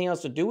don't have anything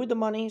else to do with the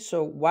money,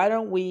 so why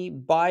don't we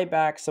buy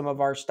back some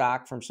of our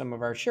stock from some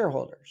of our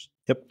shareholders?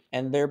 Yep.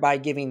 And thereby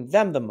giving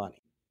them the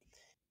money.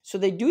 So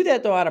they do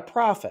that, though, out of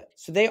profit.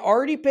 So they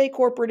already pay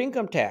corporate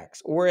income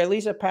tax, or at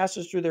least it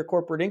passes through their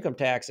corporate income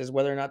taxes.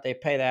 Whether or not they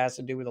pay that has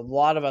to do with a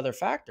lot of other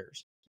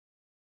factors.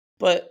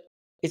 But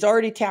it's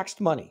already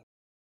taxed money.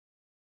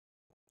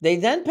 They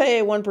then pay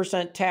a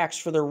 1% tax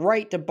for the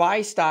right to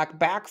buy stock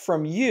back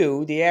from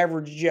you, the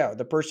average Joe,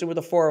 the person with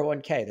a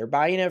 401k. They're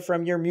buying it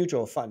from your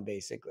mutual fund,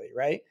 basically,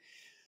 right?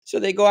 So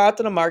they go out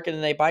to the market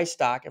and they buy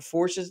stock. It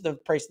forces the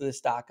price of the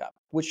stock up,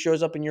 which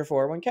shows up in your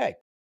 401k.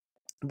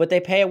 But they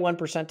pay a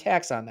 1%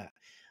 tax on that.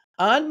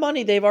 On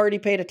money they've already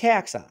paid a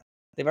tax on.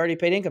 They've already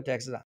paid income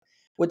taxes on.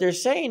 What they're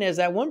saying is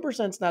that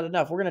 1% is not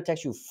enough. We're going to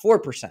tax you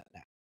 4%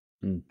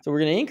 now. So we're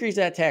going to increase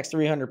that tax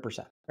 300%,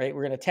 right?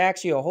 We're going to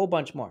tax you a whole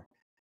bunch more.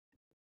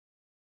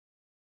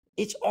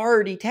 It's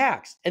already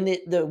taxed. And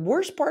the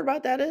worst part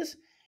about that is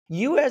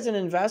you as an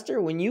investor,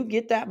 when you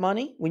get that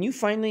money, when you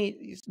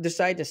finally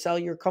decide to sell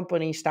your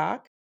company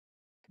stock,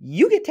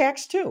 you get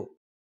taxed too.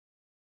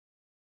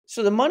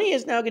 So the money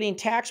is now getting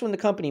taxed when the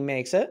company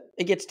makes it.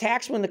 It gets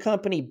taxed when the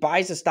company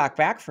buys the stock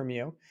back from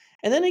you.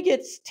 And then it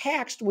gets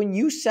taxed when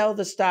you sell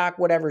the stock,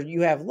 whatever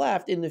you have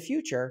left in the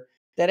future,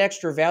 that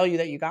extra value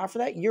that you got for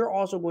that, you're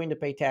also going to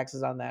pay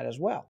taxes on that as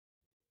well.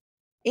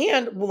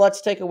 And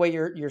let's take away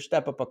your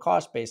step up of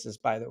cost basis,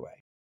 by the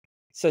way,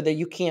 so that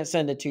you can't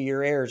send it to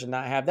your heirs and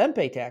not have them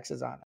pay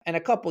taxes on it. And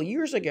a couple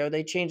years ago,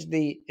 they changed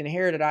the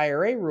inherited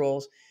IRA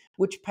rules,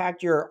 which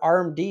packed your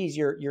RMDs,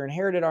 your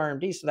inherited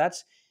RMDs. So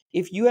that's,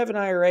 if you have an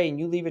IRA and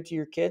you leave it to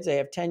your kids, they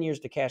have 10 years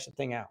to cash the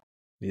thing out.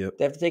 Yep.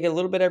 They have to take it a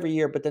little bit every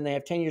year, but then they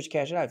have 10 years to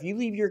cash it out. If you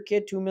leave your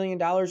kid $2 million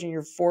in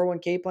your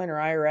 401k plan or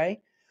IRA,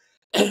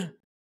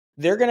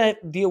 they're going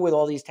to deal with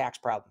all these tax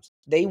problems.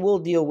 They will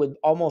deal with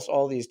almost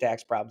all these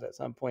tax problems at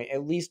some point,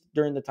 at least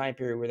during the time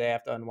period where they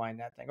have to unwind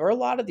that thing. Or a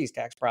lot of these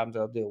tax problems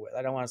they'll deal with.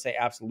 I don't want to say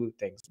absolute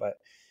things, but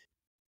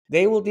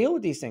they will deal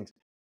with these things.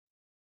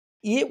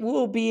 It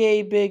will be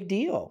a big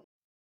deal.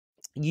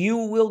 You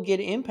will get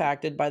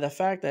impacted by the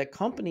fact that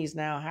companies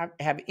now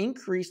have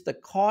increased the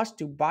cost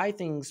to buy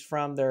things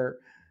from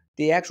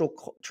the actual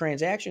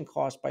transaction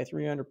cost by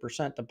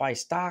 300% to buy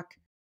stock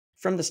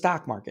from the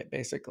stock market,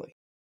 basically.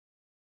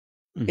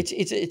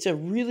 It's a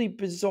really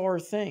bizarre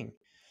thing.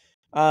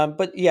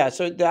 But yeah,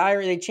 so the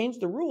IRA, they changed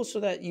the rules so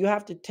that you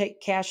have to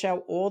cash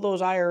out all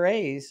those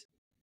IRAs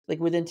like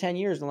within 10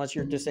 years, unless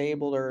you're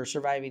disabled or a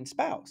surviving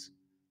spouse.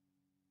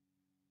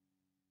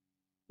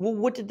 Well,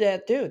 what did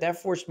that do?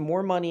 That forced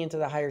more money into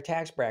the higher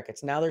tax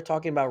brackets. Now they're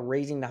talking about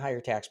raising the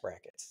higher tax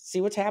brackets. See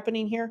what's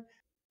happening here?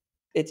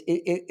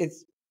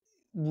 It's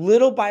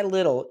little by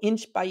little,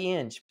 inch by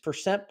inch,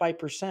 percent by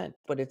percent,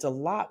 but it's a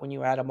lot when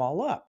you add them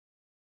all up.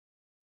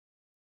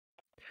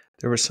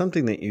 There was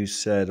something that you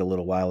said a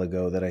little while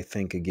ago that I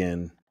think,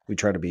 again, we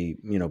try to be,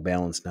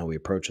 balanced in how we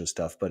approach this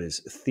stuff, but is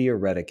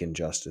theoretic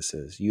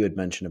injustices. You had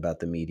mentioned about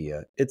the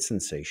media. It's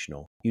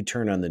sensational. You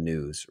turn on the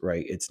news,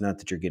 right? It's not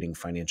that you're getting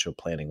financial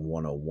planning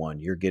 101.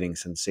 You're getting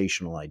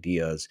sensational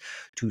ideas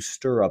to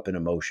stir up an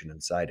emotion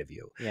inside of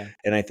you. Yeah.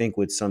 And I think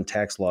with some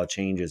tax law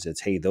changes,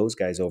 it's, hey, those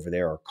guys over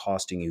there are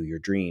costing you your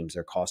dreams.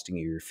 They're costing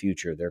you your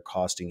future. They're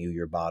costing you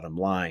your bottom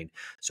line.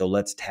 So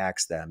let's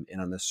tax them. And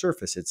on the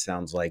surface, it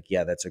sounds like,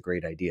 yeah, that's a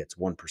great idea. It's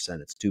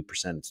 1%, it's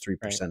 2%, it's 3%,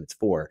 Right. it's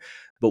 4%.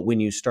 But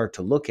when you start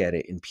to look at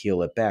it and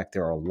peel it back,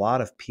 there are a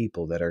lot of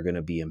people that are going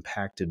to be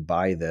impacted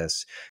by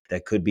this.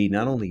 That could be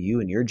not only you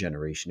and your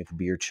generation, it could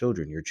be your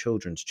children, your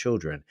children's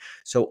children.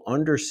 So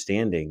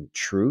understanding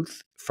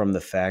truth from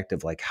the fact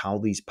of like how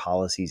these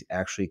policies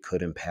actually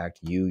could impact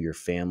you, your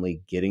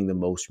family, getting the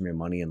most from your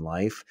money in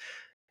life,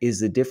 is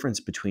the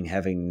difference between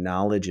having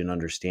knowledge and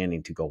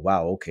understanding to go,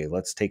 wow, okay,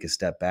 let's take a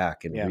step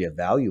back and Yeah.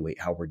 reevaluate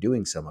how we're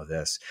doing some of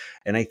this.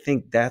 And I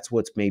think that's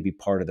what's maybe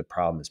part of the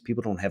problem is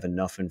people don't have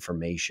enough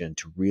information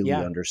to really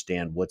Yeah.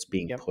 understand what's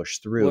being Yep.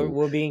 pushed We're through.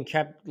 we're being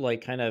kept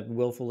like kind of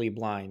willfully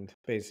blind, Yeah.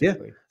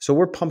 basically. So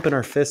we're pumping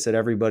our fists at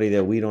everybody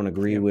that we don't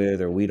agree Yep.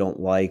 with or we don't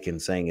like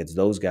and saying it's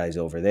those guys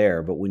over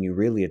there. But when you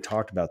really had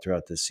talked about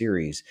throughout this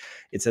series,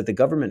 it's that the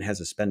government has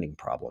a spending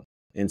problem.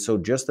 And so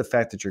just the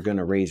fact that you're going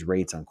to raise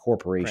rates on Right.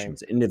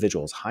 corporations,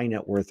 individuals, high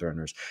net worth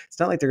earners, it's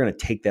not like they're going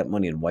to take that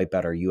money and wipe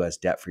out our US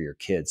debt for your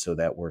kids so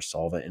that we're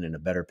solvent and in a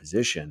better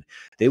position.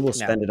 They will No.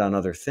 spend it on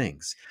other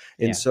things.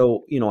 And Yeah.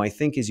 so, I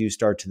think as you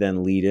start to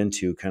then lead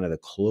into kind of the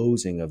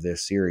closing of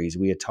this series,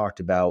 we had talked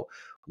about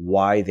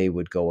why they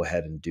would go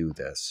ahead and do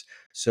this.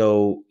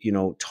 So,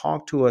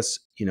 talk to us.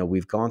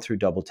 We've gone through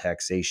double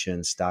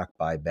taxation, stock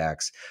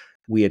buybacks.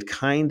 We had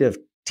kind of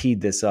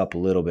teed this up a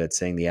little bit,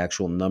 saying the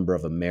actual number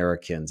of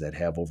Americans that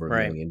have over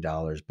Right. $1 million.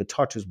 But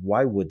talk to us,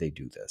 why would they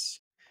do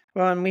this?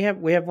 Well, and we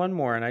have one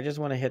more, and I just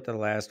want to hit the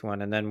last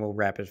one, and then we'll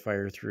rapid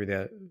fire through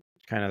the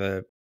kind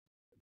of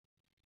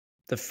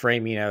the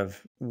framing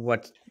of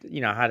what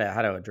how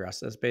to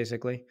address this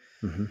basically.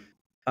 Hmm.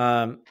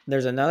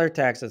 There's another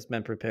tax that's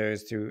been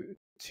proposed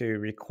to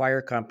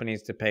require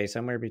companies to pay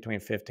somewhere between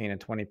 15 and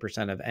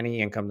 20% of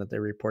any income that they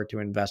report to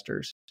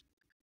investors.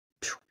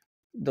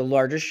 The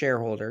largest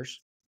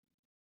shareholders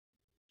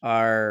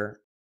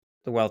are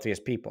the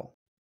wealthiest people.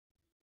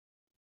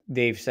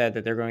 They've said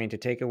that they're going to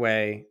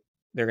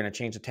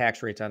change the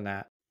tax rates on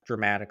that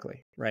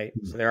dramatically, right?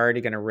 So they're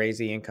already going to raise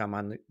the income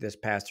on this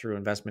pass through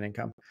investment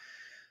income.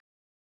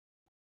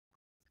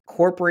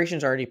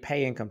 Corporations already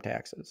pay income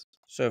taxes.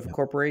 So if a Yeah.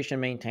 corporation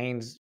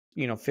maintains,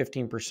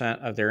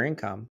 15% of their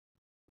income,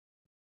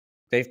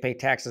 they've paid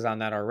taxes on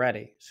that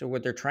already. So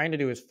what they're trying to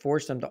do is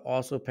force them to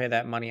also pay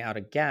that money out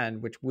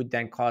again, which would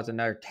then cause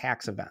another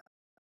tax event.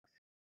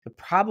 The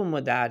problem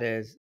with that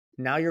is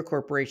now your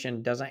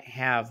corporation doesn't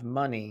have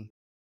money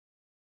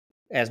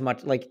as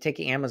much, like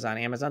taking Amazon.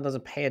 Amazon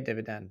doesn't pay a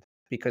dividend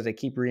because they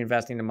keep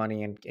reinvesting the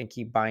money and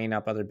keep buying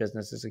up other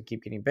businesses and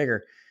keep getting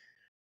bigger.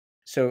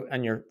 So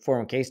on your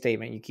 401k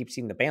statement, you keep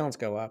seeing the balance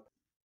go up.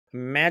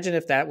 Imagine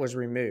if that was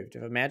removed.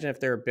 Imagine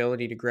if their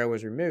ability to grow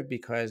was removed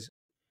because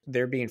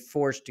they're being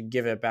forced to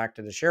give it back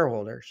to the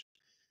shareholders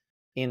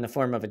in the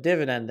form of a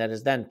dividend that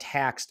is then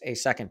taxed a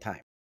second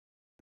time.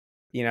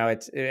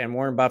 And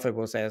Warren Buffett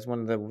will say it's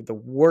one of the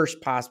worst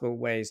possible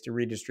ways to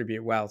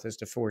redistribute wealth is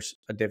to force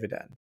a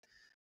dividend.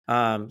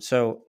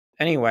 So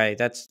anyway,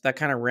 that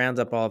kind of rounds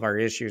up all of our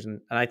issues,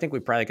 and I think we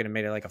probably could have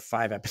made it like a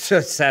 5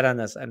 episode set on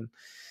this.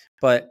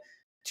 But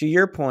to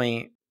your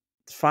point,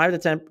 5 to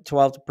 10,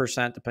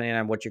 12%, depending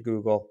on what you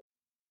Google,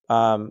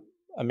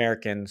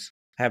 Americans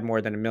have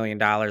more than $1 million.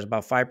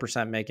 About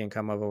 5% make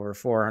income of over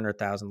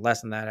 400,000, less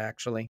than that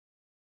actually.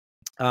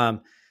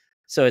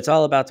 So it's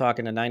all about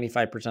talking to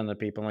 95% of the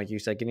people, like you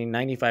said, getting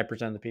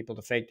 95% of the people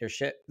to fake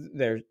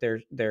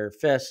their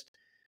fist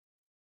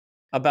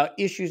about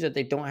issues that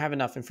they don't have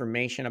enough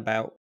information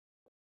about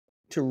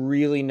to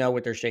really know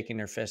what they're shaking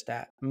their fist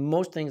at.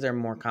 Most things are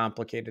more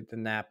complicated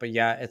than that, but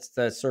yeah, it's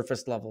the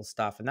surface level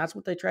stuff, and that's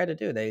what they try to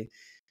do. They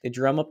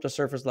drum up the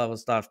surface level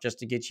stuff just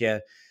to get you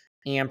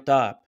amped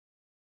up,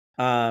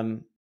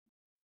 um,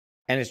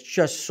 and it's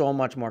just so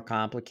much more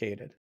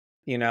complicated,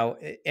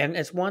 And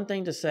it's one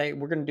thing to say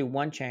we're going to do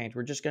one change.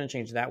 We're just going to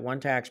change that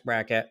one tax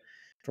bracket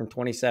from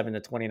 27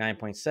 to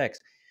 29.6,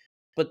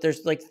 but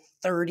there's like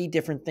 30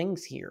 different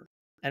things here,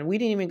 and we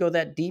didn't even go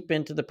that deep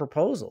into the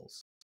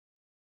proposals.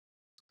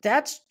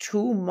 That's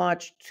too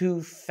much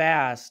too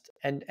fast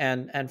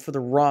and for the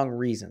wrong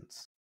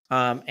reasons.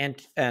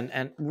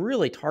 And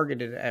really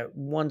targeted at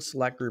one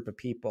select group of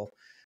people,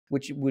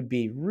 which would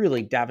be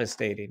really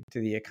devastating to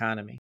the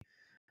economy.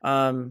 Well,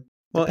 and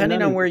Depending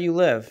not on even where you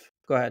live.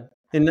 Go ahead.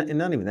 And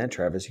not even that,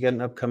 Travis. You got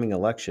an upcoming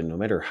election. No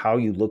matter how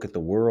you look at the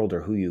world or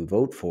who you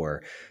vote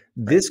for,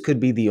 Right. this could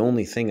be the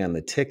only thing on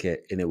the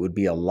ticket, and it would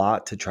be a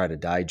lot to try to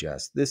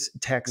digest. This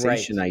Right.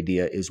 taxation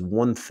idea is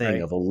one thing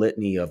Right. of a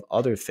litany of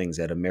other things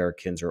that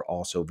Americans are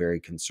also very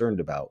concerned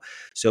about.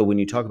 So when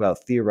you talk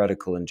about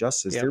theoretical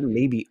injustice, there Yep.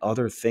 may be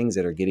other things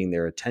that are getting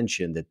their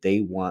attention that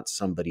they want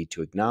somebody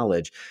to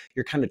acknowledge.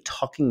 You're kind of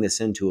tucking this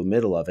into a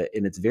middle of it,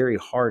 and it's very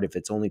hard if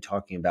it's only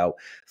talking about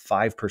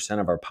 5%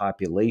 of our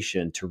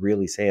population to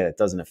really say it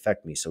doesn't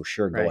affect me. So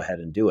sure, go Right. ahead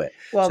and do it.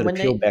 Well, So to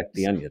peel back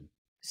the onion.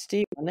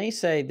 Steve, when they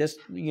say this,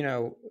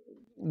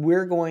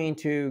 we're going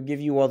to give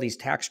you all these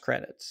tax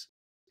credits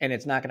and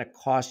it's not going to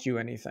cost you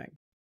anything.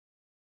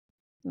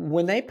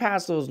 When they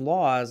pass those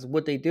laws,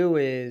 what they do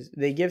is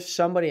they give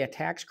somebody a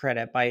tax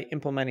credit by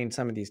implementing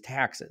some of these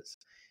taxes.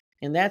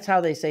 And that's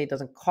how they say it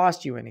doesn't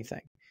cost you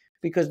anything.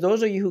 Because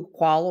those of you who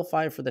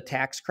qualify for the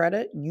tax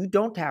credit, you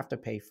don't have to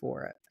pay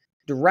for it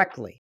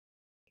directly.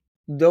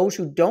 Those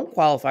who don't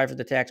qualify for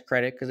the tax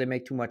credit because they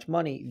make too much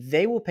money,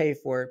 they will pay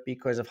for it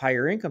because of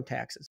higher income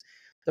taxes.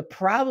 The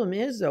problem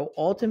is, though,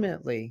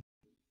 ultimately,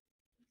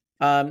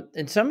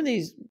 and some of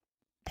these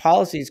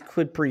policies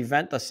could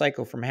prevent the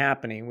cycle from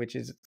happening, which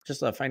is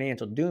just a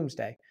financial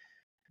doomsday.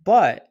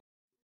 But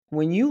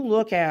when you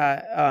look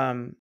at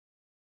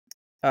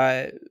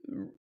uh,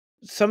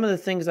 some of the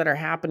things that are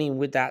happening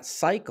with that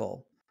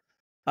cycle,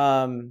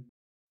 um,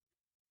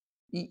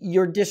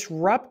 you're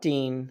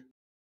disrupting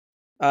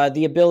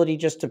the ability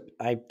just to.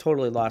 I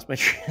totally lost my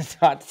train of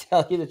thought, to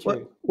tell you the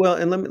truth. Well,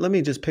 and let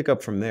me just pick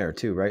up from there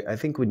too, right? I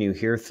think when you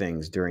hear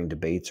things during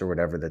debates or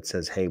whatever that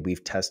says, "Hey,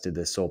 we've tested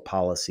this sole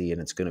policy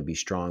and it's going to be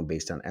strong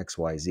based on X,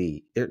 Y,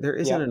 Z," there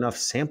isn't Yep. enough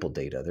sample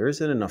data. There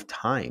isn't enough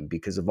time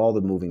because of all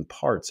the moving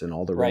parts and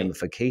all the Right.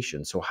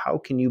 ramifications. So how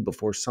can you,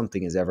 before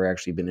something has ever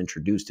actually been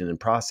introduced and in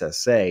process,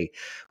 say,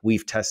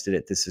 "We've tested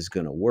it, this is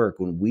going to work,"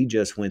 when we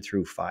just went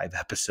through 5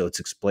 episodes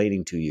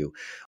explaining to you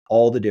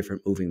all the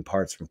different moving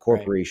parts from Right.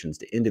 corporations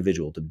to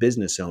individual to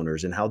business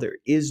owners and how there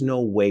is no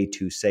way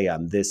to say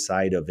on this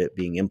side of it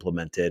being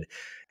implemented,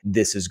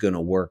 this is going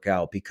to work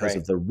out because Right.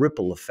 of the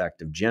ripple effect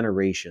of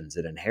generations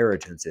and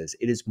inheritances.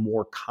 It is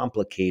more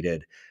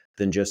complicated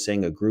than just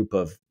saying a group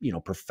of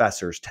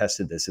professors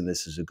tested this and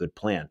this is a good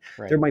plan.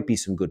 There Right. might be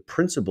some good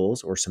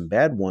principles or some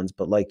bad ones,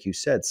 but like you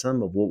said,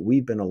 some of what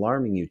we've been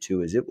alarming you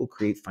to is it will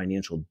create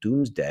financial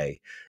doomsday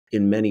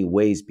in many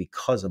ways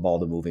because of all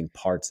the moving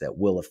parts that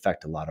will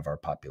affect a lot of our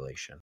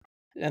population.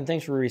 And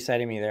thanks for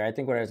reciting me there. I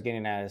think what I was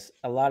getting at is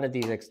a lot of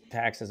these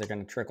taxes are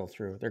going to trickle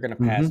through. They're going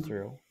to pass Hmm.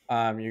 through.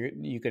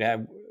 You could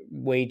have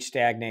wage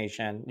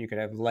stagnation. You could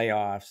have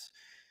layoffs.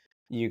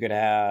 You could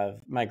have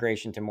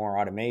migration to more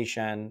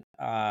automation.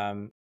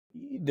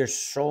 There's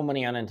so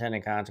many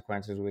unintended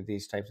consequences with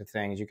these types of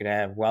things. You could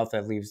have wealth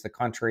that leaves the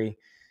country.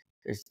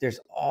 There's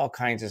all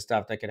kinds of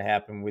stuff that could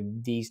happen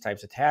with these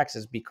types of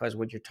taxes, because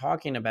what you're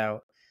talking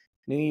about,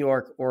 New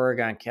York,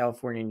 Oregon,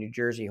 California, New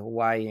Jersey,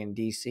 Hawaii, and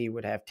DC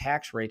would have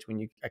tax rates, when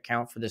you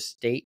account for the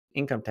state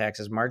income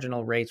taxes,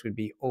 marginal rates would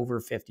be over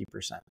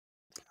 50%.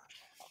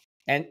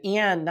 And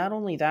not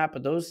only that,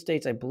 but those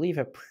states, I believe,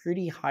 have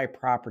pretty high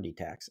property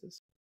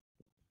taxes.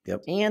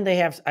 Yep. And they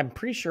have, I'm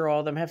pretty sure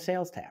all of them have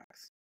sales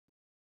tax.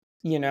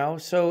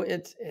 So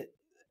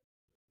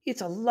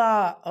it's a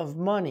lot of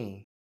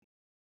money.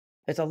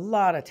 It's a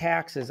lot of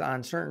taxes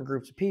on certain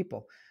groups of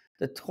people.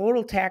 The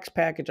total tax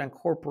package on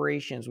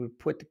corporations would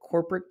put the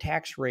corporate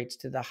tax rates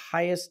to the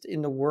highest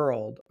in the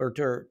world, or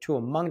to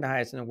among the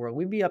highest in the world.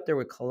 We'd be up there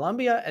with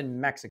Colombia and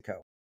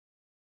Mexico.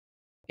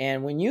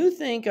 And when you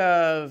think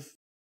of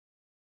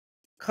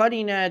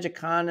cutting edge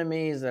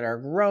economies that are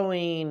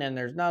growing and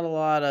there's not a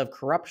lot of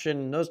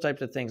corruption, those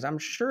types of things, I'm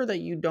sure that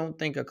you don't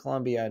think of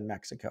Colombia and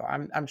Mexico.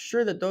 I'm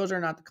sure that those are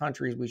not the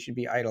countries we should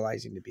be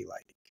idolizing to be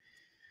like.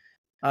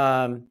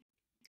 Um,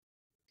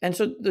 And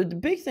so the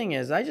big thing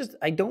is,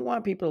 I don't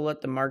want people to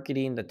let the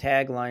marketing, the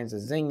taglines, the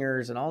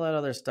zingers, and all that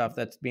other stuff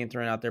that's being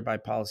thrown out there by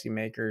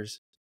policymakers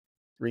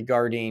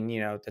regarding,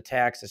 the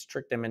taxes,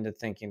 trick them into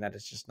thinking that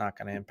it's just not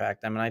going to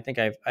impact them. And I think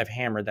I've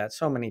hammered that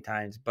so many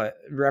times, but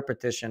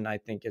repetition, I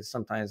think, is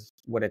sometimes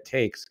what it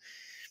takes.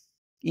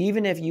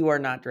 Even if you are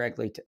not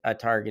directly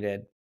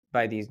targeted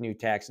by these new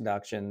tax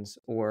deductions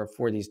or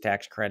for these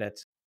tax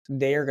credits,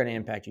 they are going to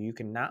impact you. You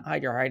cannot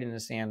hide your head in the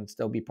sand and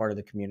still be part of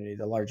the community,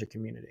 the larger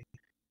community,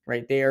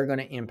 right? They are going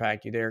to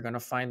impact you. They're going to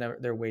find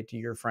their way to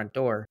your front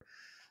door.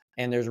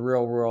 And there's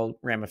real world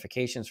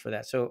ramifications for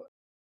that. So,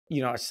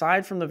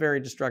 aside from the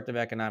very destructive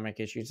economic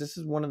issues, this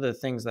is one of the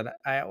things that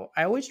I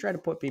always try to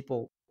put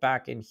people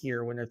back in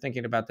here when they're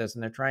thinking about this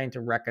and they're trying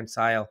to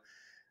reconcile.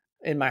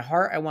 In my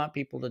heart, I want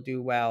people to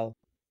do well.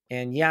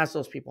 And yes,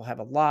 those people have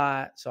a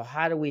lot. So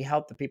how do we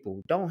help the people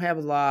who don't have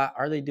a lot?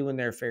 Are they doing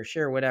their fair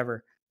share?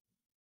 Whatever.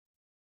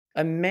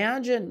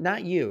 Imagine,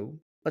 not you.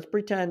 Let's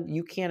pretend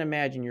you can't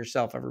imagine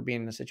yourself ever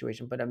being in a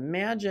situation, but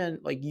imagine,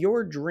 like,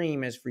 your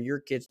dream is for your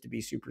kids to be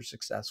super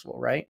successful,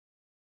 right?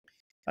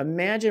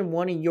 Imagine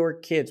one of your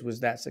kids was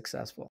that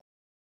successful.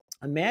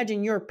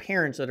 Imagine your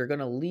parents that are going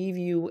to leave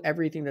you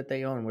everything that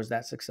they own was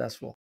that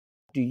successful.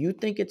 Do you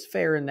think it's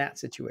fair in that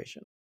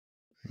situation?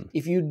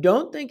 If you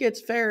don't think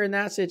it's fair in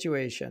that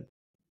situation,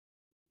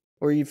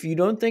 or if you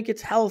don't think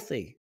it's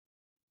healthy,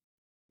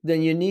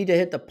 then you need to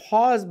hit the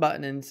pause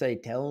button and say,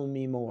 tell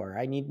me more.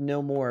 I need to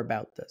know more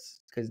about this,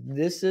 because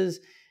this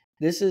is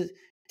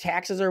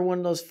taxes are one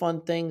of those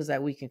fun things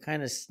that we can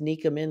kind of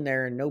sneak them in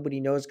there and nobody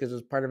knows because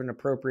it's part of an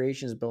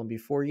appropriations bill. And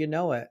before you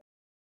know it,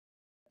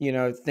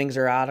 things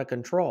are out of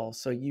control.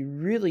 So you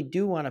really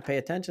do want to pay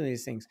attention to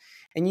these things,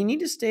 and you need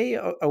to stay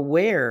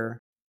aware.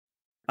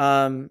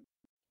 Um,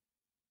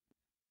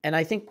 and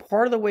I think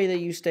part of the way that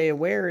you stay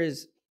aware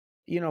is,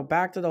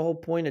 back to the whole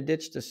point of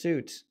ditch the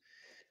suits.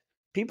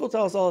 People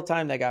tell us all the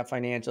time they got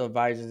financial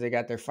advisors, they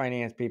got their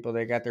finance people,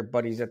 they got their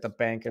buddies at the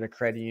bank or the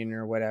credit union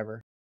or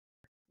whatever.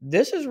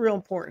 This is real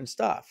important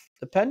stuff.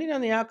 Depending on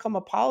the outcome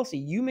of policy,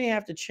 you may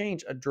have to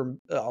change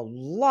a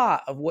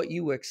lot of what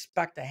you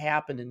expect to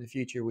happen in the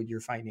future with your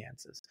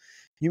finances.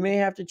 You may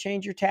have to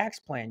change your tax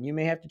plan. You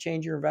may have to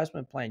change your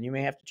investment plan. You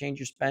may have to change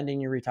your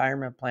spending, your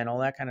retirement plan, all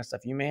that kind of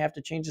stuff. You may have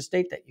to change the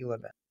state that you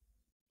live in.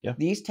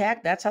 Yeah.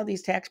 That's how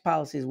these tax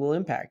policies will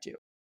impact you.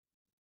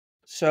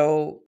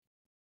 So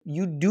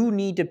you do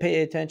need to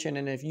pay attention.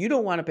 And if you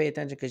don't want to pay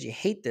attention because you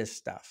hate this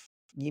stuff,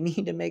 you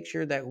need to make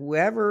sure that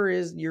whoever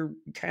is your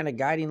kind of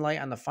guiding light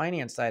on the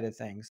finance side of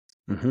things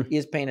Hmm.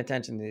 is paying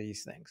attention to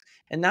these things,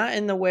 and not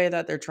in the way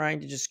that they're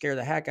trying to just scare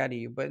the heck out of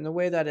you, but in the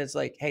way that it's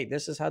like, hey,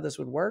 this is how this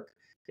would work.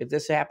 If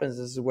this happens,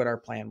 this is what our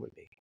plan would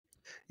be.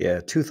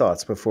 Yeah, two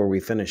thoughts before we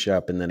finish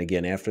up. And then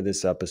again, after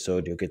this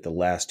episode, you'll get the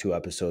last two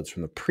episodes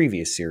from the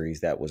previous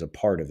series that was a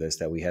part of this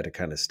that we had to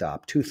kind of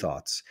stop. Two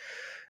thoughts.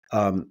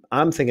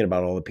 I'm thinking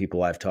about all the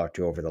people I've talked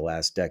to over the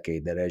last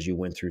decade that as you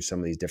went through some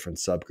of these different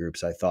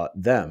subgroups, I thought,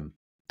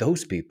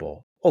 those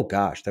people, oh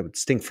gosh, that would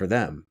stink for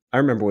them. I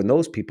remember when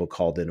those people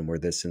called in and were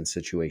this in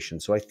situation.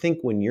 So I think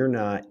when you're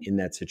not in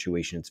that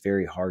situation, it's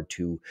very hard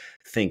to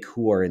think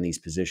who are in these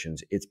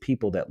positions. It's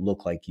people that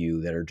look like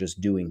you that are just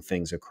doing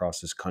things across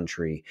this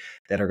country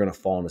that are going to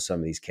fall into some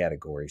of these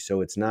categories.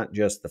 So it's not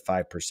just the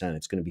 5%,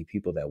 it's going to be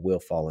people that will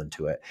fall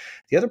into it.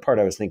 The other part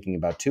I was thinking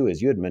about too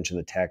is you had mentioned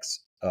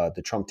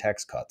the Trump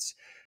tax cuts.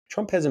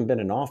 Trump hasn't been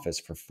in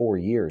office for 4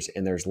 years,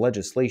 and there's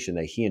legislation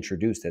that he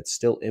introduced that's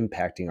still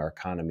impacting our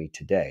economy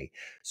today.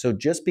 So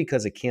just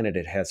because a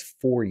candidate has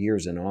 4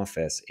 years in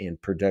office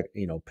and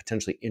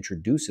potentially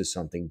introduces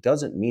something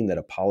doesn't mean that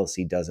a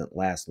policy doesn't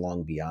last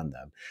long beyond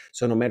them.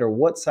 So no matter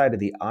what side of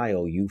the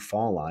aisle you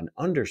fall on,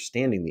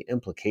 understanding the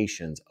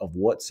implications of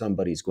what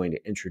somebody's going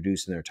to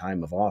introduce in their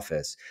time of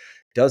office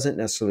doesn't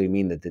necessarily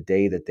mean that the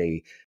day that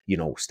they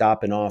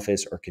stop in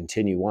office or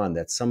continue on,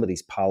 that some of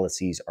these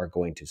policies are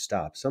going to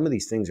stop. Some of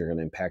these things are going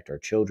to impact our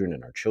children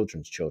and our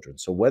children's children.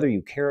 So whether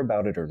you care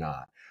about it or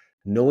not,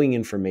 knowing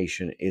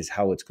information is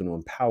how it's going to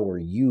empower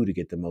you to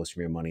get the most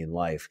from your money in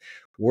life.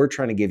 We're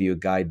trying to give you a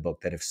guidebook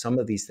that if some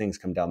of these things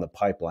come down the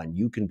pipeline,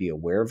 you can be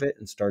aware of it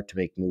and start to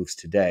make moves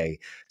today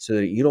so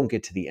that you don't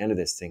get to the end of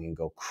this thing and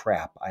go,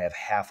 crap, I have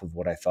half of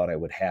what I thought I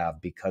would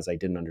have because I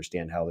didn't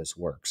understand how this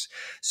works.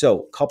 So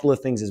a couple of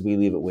things as we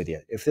leave it with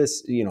you. If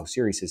this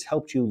series has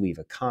helped you, leave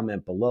a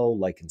comment below,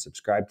 like and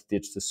subscribe to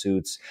Ditch the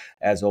Suits.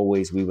 As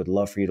always, we would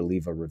love for you to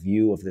leave a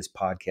review of this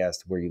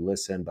podcast where you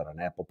listen, but on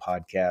Apple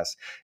Podcasts.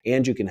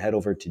 And you can head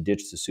over to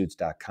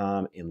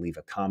ditchthesuits.com and leave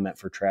a comment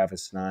for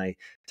Travis and I,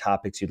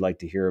 topics you'd like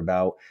to hear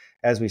about.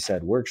 As we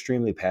said, we're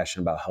extremely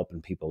passionate about helping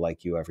people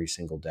like you every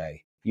single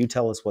day. You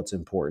tell us what's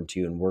important to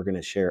you, and we're going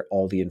to share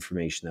all the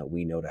information that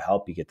we know to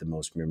help you get the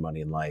most from your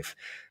money in life.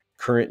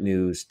 Current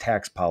news,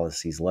 tax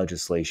policies,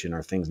 legislation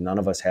are things none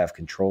of us have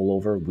control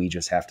over. We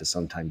just have to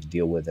sometimes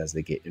deal with as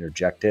they get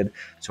interjected.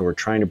 So we're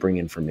trying to bring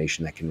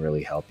information that can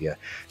really help you.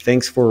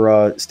 Thanks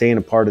for staying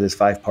a part of this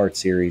 5-part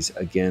series.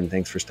 Again,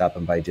 thanks for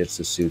stopping by Ditch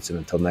the Suits. And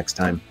until next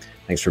time,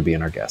 thanks for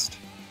being our guest.